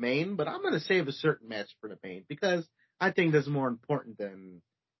main, but I'm going to save a certain match for the main because I think that's more important than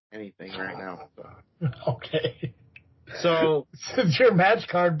anything right now. So. Okay. So it's your match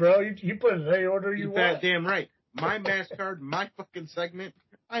card, bro. You put it in any order you want. Damn right. My match card, my fucking segment.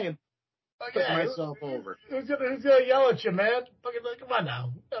 I am putting myself over. Who's gonna yell at you, man? Fucking, come on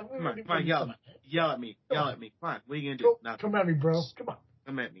now. Come on, yell at me. Come on. What are you gonna do? Nothing. Come at me, bro. Come on.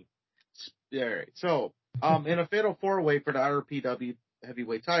 Come at me. All right. So, in a fatal four-way for the RPW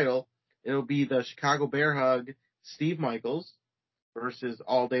heavyweight title, it'll be the Chicago Bear Hug Steve Michaels versus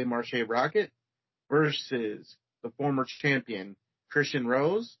All Day Marche Rocket versus the former champion Christian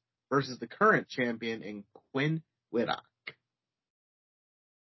Rose versus the current champion in Quinn Whittock.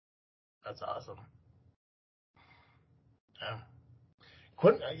 That's awesome. Yeah.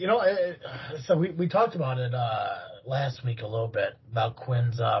 Quinn, you know, so we talked about it last week a little bit about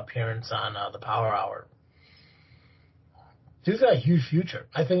Quinn's appearance on the Power Hour. He's got a huge future.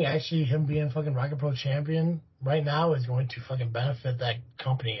 I think actually him being fucking Rocket Pro champion right now is going to fucking benefit that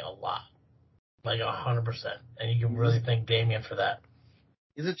company a lot. Like 100%. And you can really thank Damien for that.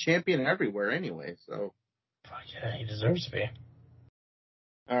 He's a champion everywhere anyway, so. Fuck yeah, he deserves to be.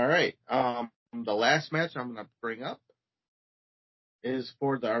 All right. The last match I'm going to bring up is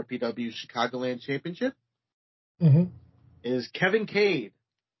for the RPW Chicagoland Championship. Mm-hmm. Is Kevin Cade,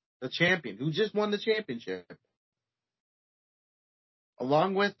 the champion, who just won the championship,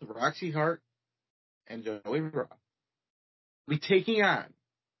 along with Roxy Hart and Joey Raw, be taking on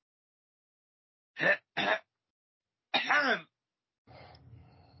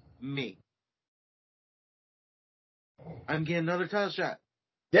me. I'm getting another title shot.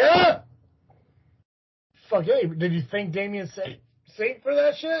 Yeah! Fuck yeah. Did you thank Damien Saint for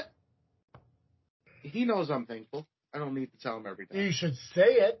that shit? He knows I'm thankful. I don't need to tell him every time. You should say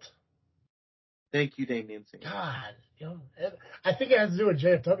it. Thank you, Damian Saint. God, I think it has to do with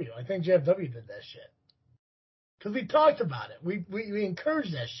JFW. I think JFW did that shit. Because we talked about it. We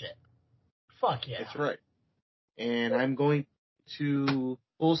encouraged that shit. Fuck yeah. That's right. And I'm going to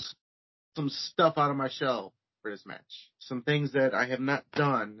pull some stuff out of my shell for this match. Some things that I have not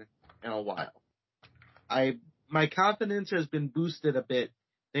done in a while. My confidence has been boosted a bit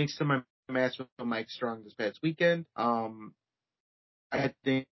thanks to my match with Mike Strong this past weekend. I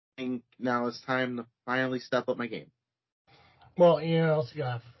think now it's time to finally step up my game. Well, you also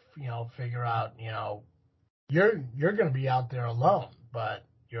gotta, figure out, you're gonna be out there alone, but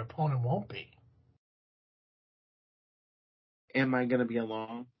your opponent won't be. Am I gonna be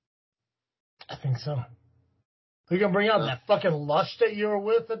alone? I think so. Are you gonna bring out that fucking lush that you were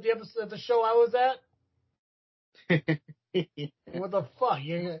with at the show I was at? What the fuck?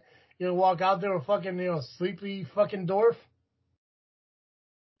 You gonna walk out there with fucking, sleepy fucking dwarf?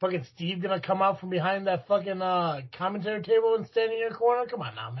 Fucking Steve gonna come out from behind that fucking commentary table and stand in your corner? Come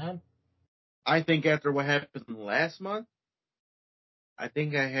on now, man. I think after what happened last month, I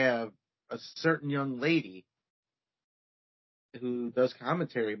think I have a certain young lady who does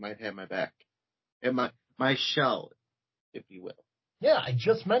commentary might have my back. And my shell, if you will. Yeah, I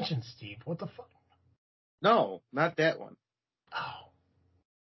just mentioned Steve. What the fuck? No, not that one. Oh.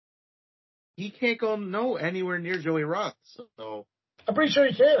 He can't go anywhere near Joey Roth, so... I'm pretty sure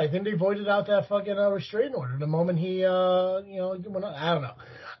he can. I think they voided out that fucking restraining order the moment he, went on. I don't know.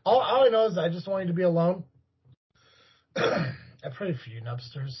 All I know is I just want you to be alone. I pray for you,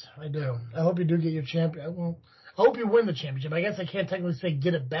 Nubsters. I do. I hope you do get your champion. I hope you win the championship. I guess I can't technically say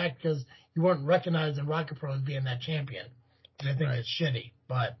get it back because you weren't recognized in Rocket Pro as being that champion. And I think it's shitty.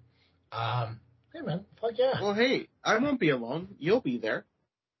 But, hey, man, fuck yeah. Well, hey, I won't be alone. You'll be there.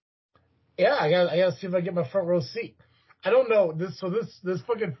 Yeah, I gotta see if I get my front row seat. I don't know. This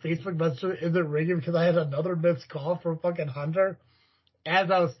fucking Facebook message isn't ringing because I had another missed call from fucking Hunter as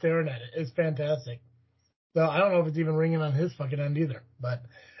I was staring at it. It's fantastic. So I don't know if it's even ringing on his fucking end either. But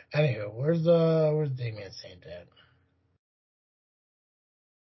anywho, where's Damian Saint at?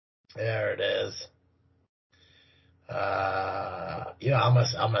 There it is. I'll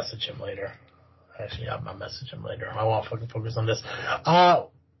message him later. Actually, I'll message him later. I want to fucking focus on this.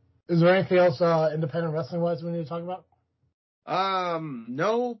 Is there anything else independent wrestling wise we need to talk about?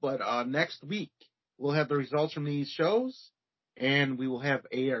 No, but next week we'll have the results from these shows, and we will have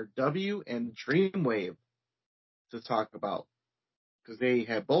ARW and Dreamwave to talk about because they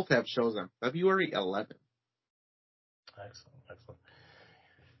both have shows on February 11th. Excellent.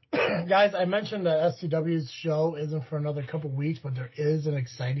 Guys, I mentioned that SCW's show isn't for another couple weeks, but there is an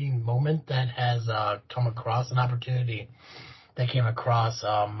exciting moment that has come across, an opportunity that came across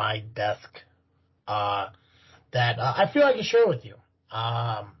my desk that I feel I can share with you.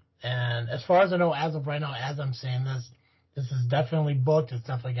 And as far as I know, as of right now, as I'm saying this is definitely booked. It's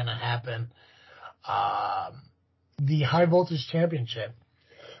definitely going to happen. The High Voltage Championship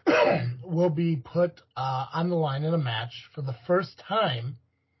will be put on the line in a match for the first time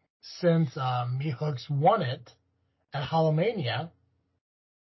since Meat Hooks won it at Hallowmania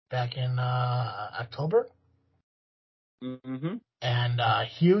back in October. Mm-hmm. And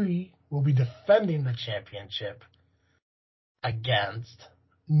Huey will be defending the championship against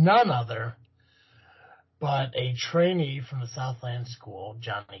none other but a trainee from the Southland School,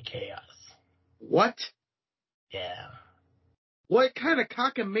 Johnny Chaos. What? Yeah. What kind of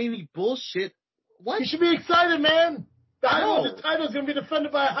cockamamie bullshit? What? You should be excited, man. The High No. Voltage title is going to be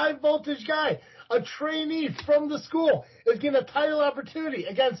defended by a High Voltage guy. A trainee from the school is getting a title opportunity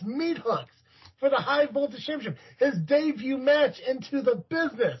against Meat Hooks for the High Voltage Championship. His debut match into the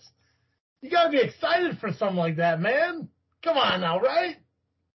business. You got to be excited for something like that, man. Come on now, right?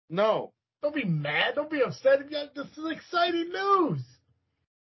 No. Don't be mad. Don't be upset. This is exciting news.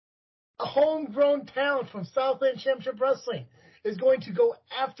 A homegrown talent from Southland Championship Wrestling is going to go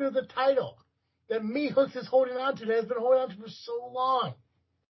after the title that Meat Hooks is holding on to, that has been holding on to for so long.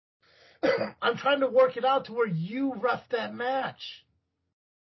 I'm trying to work it out to where you ref that match.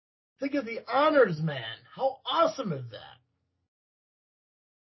 Think of the honors, man. How awesome is that?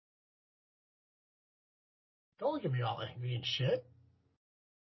 Don't look at me all angry and shit.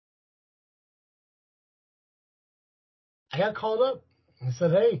 I got called up and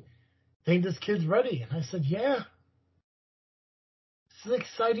said, hey, think this kid's ready? And I said, yeah. This is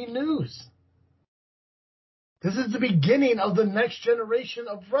exciting news. This is the beginning of the next generation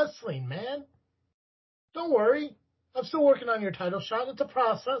of wrestling, man. Don't worry. I'm still working on your title shot. It's a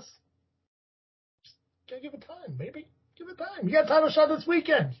process. Just gotta give it time, baby. Give it time. You got a title shot this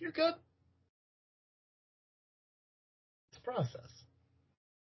weekend. You're good. It's a process.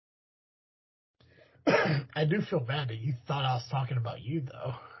 I do feel bad that you thought I was talking about you,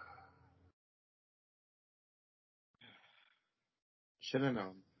 though. Should have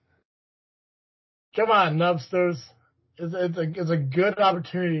known. Come on, Nubsters. It's a good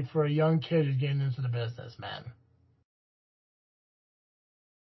opportunity for a young kid who's getting into the business, man.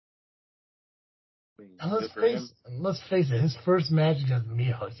 And let's face it, his first match against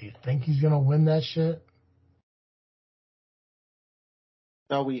Mijos, do you think he's going to win that shit?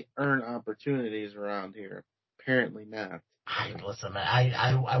 Thought we earn opportunities around here. Apparently not. Listen, man,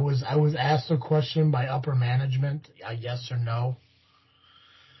 I was asked a question by upper management, yes or no.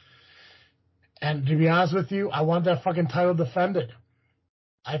 And to be honest with you, I want that fucking title defended.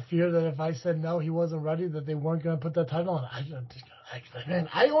 I fear that if I said no, he wasn't ready, that they weren't going to put that title on. Man,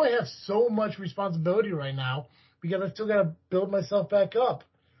 I only have so much responsibility right now because I still got to build myself back up,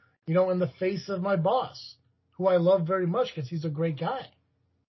 you know, in the face of my boss, who I love very much because he's a great guy.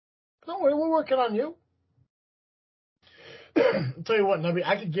 Don't worry, we're working on you. I'll tell you what, Nubby,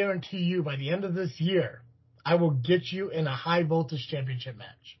 I can guarantee you by the end of this year, I will get you in a high voltage championship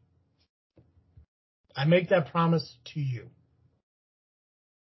match. I make that promise to you.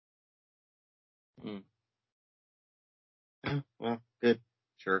 Yeah, well, good.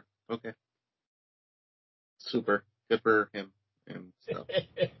 Sure. Okay. Super. Good for him and stuff.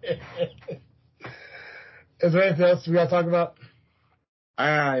 Is there anything else we got to talk about?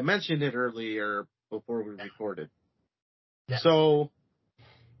 I mentioned it earlier before we recorded. Yeah. So,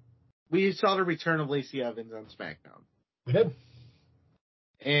 we saw the return of Lacey Evans on SmackDown. We did.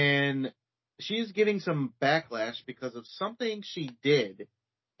 And she's getting some backlash because of something she did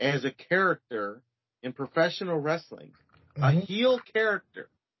as a character in professional wrestling. A heel character.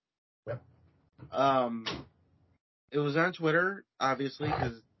 Yep. It was on Twitter, obviously,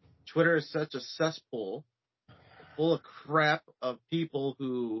 because Twitter is such a cesspool full of crap of people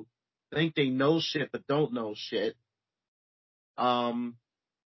who think they know shit but don't know shit.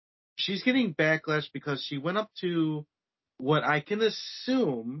 She's getting backlash because she went up to what I can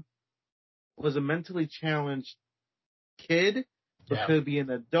assume was a mentally challenged kid, but could be an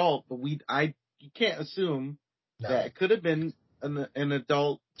adult, but you can't assume that it could have been an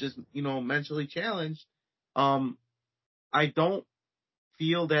adult, just, you know, mentally challenged. I don't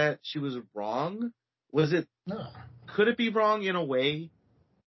feel that she was wrong. Was it? No. Could it be wrong in a way?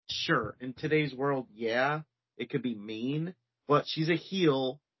 Sure. In today's world, yeah, it could be mean, but she's a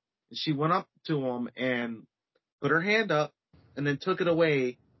heel. And she went up to him and put her hand up and then took it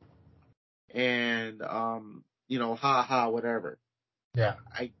away and, you know, ha ha, whatever. Yeah.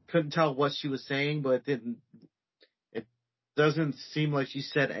 I couldn't tell what she was saying, but it doesn't seem like she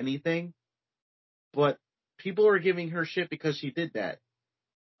said anything. But people are giving her shit because she did that.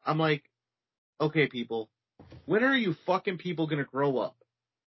 I'm like, okay, people, when are you fucking people gonna grow up?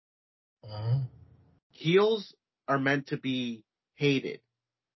 Heels are meant to be hated.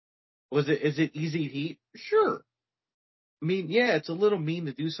 Is it easy heat? Sure. I mean, yeah, it's a little mean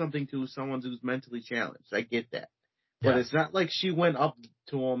to do something to someone who's mentally challenged. I get that. But it's not like she went up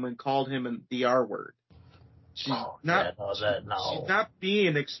to him and called him the R word. She's not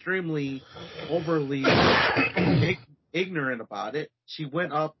being extremely overly ignorant about it. She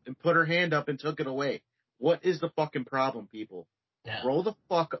went up and put her hand up and took it away. What is the fucking problem, people? Yeah. Roll the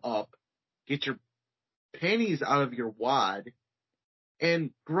fuck up, get your panties out of your wad,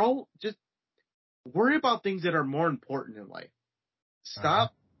 and just worry about things that are more important in life.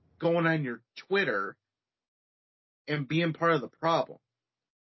 Stop going on your Twitter and being part of the problem.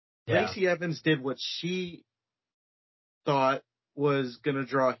 Yeah. Lacey Evans did what she thought was going to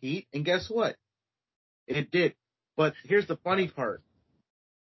draw heat, and guess what? It did. But here's the funny part.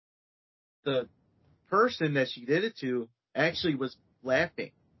 The person that she did it to actually was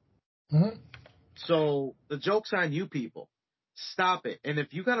laughing. So the joke's on you people. Stop it. And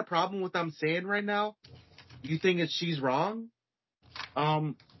if you got a problem with what I'm saying right now, you think she's wrong,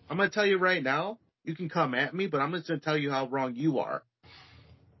 I'm going to tell you right now, you can come at me, but I'm just going to tell you how wrong you are.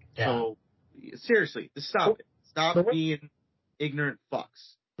 Yeah. So, seriously, just stop it. Stop being ignorant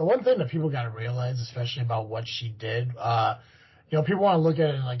fucks. The one thing that people got to realize, especially about what she did, you know, people want to look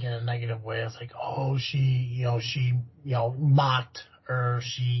at it like in a negative way. It's like, oh, she mocked or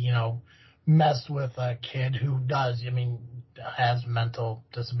she, messed with a kid who has mental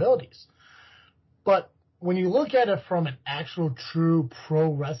disabilities. But when you look at it from an actual true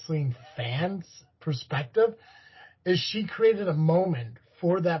pro wrestling fan's perspective, is she created a moment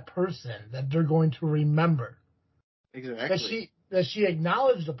for that person that they're going to remember. Exactly. That she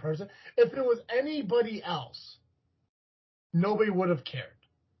acknowledged the person. If it was anybody else, nobody would have cared.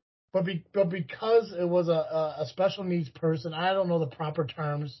 But because it was a special needs person, I don't know the proper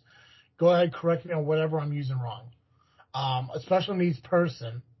terms. Go ahead, correct me on whatever I'm using wrong. A special needs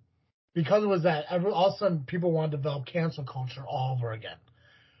person, because it was that, all of a sudden people want to develop cancel culture all over again.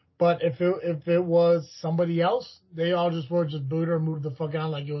 But if it was somebody else, they all just would just boot her and move the fuck on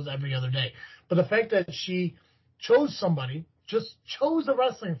like it was every other day. But the fact that she chose somebody, just chose a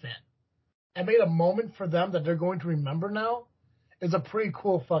wrestling fan, and made a moment for them that they're going to remember now, is a pretty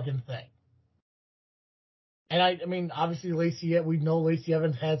cool fucking thing. And I mean, obviously we know Lacey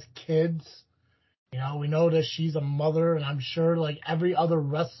Evans has kids. You know, we know that she's a mother, and I'm sure like every other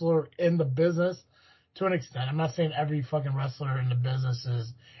wrestler in the business, to an extent. I'm not saying every fucking wrestler in the business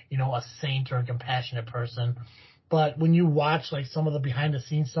is, you know, a saint or a compassionate person. But when you watch like some of the behind the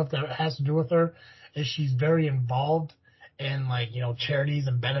scenes stuff that has to do with her, is she's very involved in like, you know, charities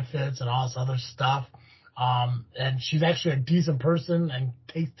and benefits and all this other stuff. And she's actually a decent person and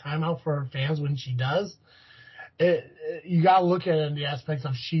takes time out for her fans when she does. You gotta look at it in the aspects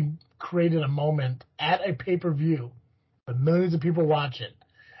of she created a moment at a pay-per-view with millions of people watching,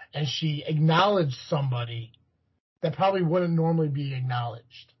 and she acknowledged somebody that probably wouldn't normally be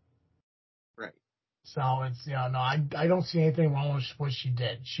acknowledged. Right. So it's, you know, no, I don't see anything wrong with what she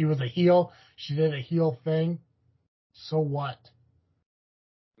did. She was a heel. She did a heel thing. So what?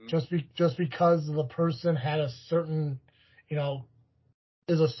 Mm-hmm. Just because the person had a certain, you know,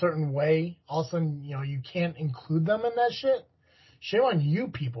 is a certain way, all of a sudden, you know, you can't include them in that shit. Shame on you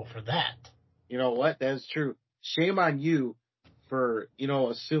people for that. You know what? That's true. Shame on you for, you know,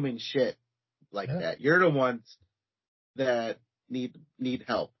 assuming shit like that. You're the ones that need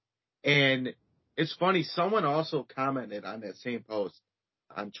help. And it's funny, someone also commented on that same post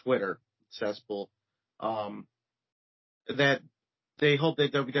on Twitter, Cesspool, that they hope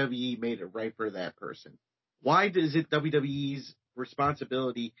that WWE made it right for that person. Why is it WWE's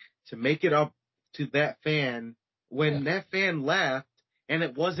responsibility to make it up to that fan when that fan left and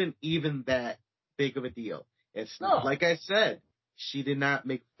it wasn't even that big of a deal? It's not, like I said, she did not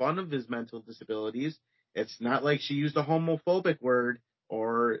make fun of his mental disabilities. It's not like she used a homophobic word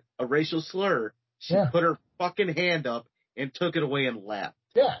or a racial slur. She put her fucking hand up and took it away and left.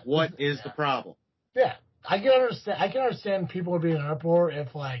 Yeah. What is the problem? Yeah. I can understand people would be in an uproar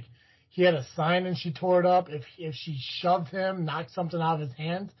if like he had a sign and she tore it up, if she shoved him, knocked something out of his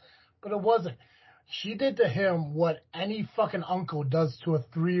hands, but it wasn't. She did to him what any fucking uncle does to a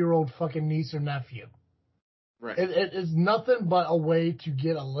 3-year-old fucking niece or nephew. Right. It is nothing but a way to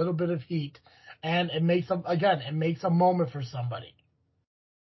get a little bit of heat, and it makes a moment for somebody.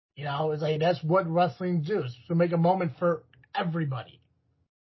 You know, it's like that's what wrestling does, to make a moment for everybody.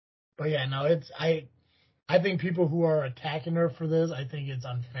 But yeah, no, I think people who are attacking her for this, I think it's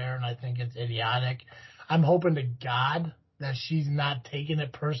unfair and I think it's idiotic. I'm hoping to God that she's not taking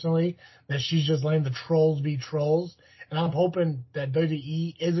it personally, that she's just letting the trolls be trolls. And I'm hoping that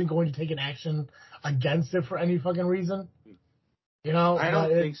WWE isn't going to take an action against it for any fucking reason. You know? I don't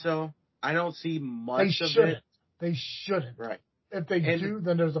think so. I don't see much of it. They shouldn't. Right. If they do,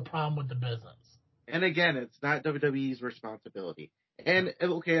 then there's a problem with the business. And again, it's not WWE's responsibility. And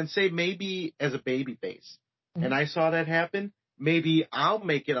okay, and say maybe as a babyface, and I saw that happen, maybe I'll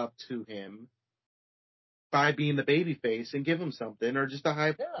make it up to him by being the babyface and give him something, or just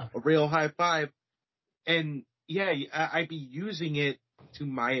a real high five. And I'd be using it to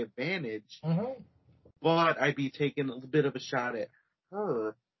my advantage, but I'd be taking a little bit of a shot at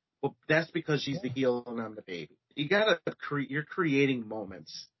her. But that's because she's the heel and I'm the baby. You're creating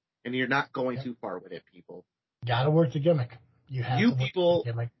moments, and you're not going too far with it, people. Gotta work the gimmick. You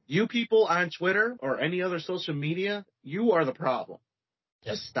people on Twitter or any other social media, you are the problem.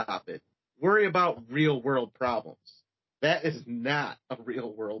 Yep. Just stop it. Worry about real world problems. That is not a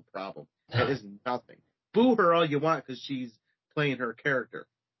real world problem. That is nothing. Boo her all you want because she's playing her character.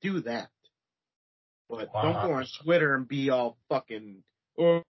 Do that. But don't go on Twitter and be all fucking,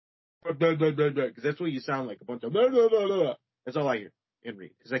 because that's what you sound like, a bunch of, That's all I hear and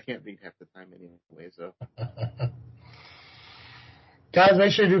read, because I can't read half the time anyway, so. Guys,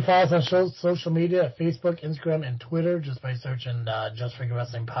 make sure you do follow us on social media, Facebook, Instagram, and Twitter, just by searching Just Freaking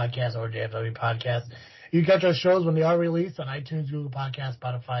Wrestling Podcast or JFW Podcast. You can catch our shows when they are released on iTunes, Google Podcasts,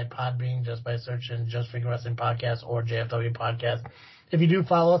 Spotify, Podbean, just by searching Just Freaking Wrestling Podcast or JFW Podcast. If you do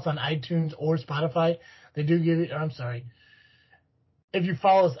follow us on iTunes or Spotify, they do give you, if you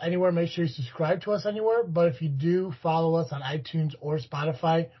follow us anywhere, make sure you subscribe to us anywhere. But if you do follow us on iTunes or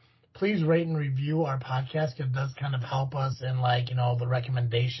Spotify, please rate and review our podcast. It does kind of help us in the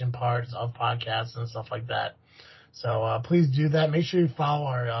recommendation parts of podcasts and stuff like that. So please do that. Make sure you follow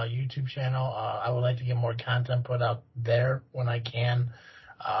our YouTube channel. I would like to get more content put out there when I can.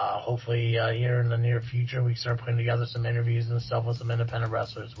 Hopefully here in the near future we can start putting together some interviews and stuff with some independent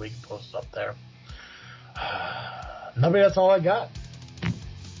wrestlers we can post up there. Nobody, that's all I got.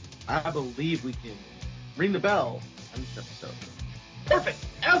 I believe we can ring the bell on this episode. Perfect.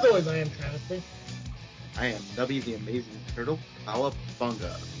 As always, I am Travesty. I am W the Amazing Turtle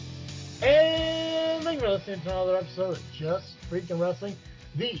Cowabunga. And thank you for listening to another episode of Just Freaking Wrestling,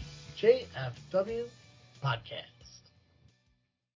 the JFW Podcast.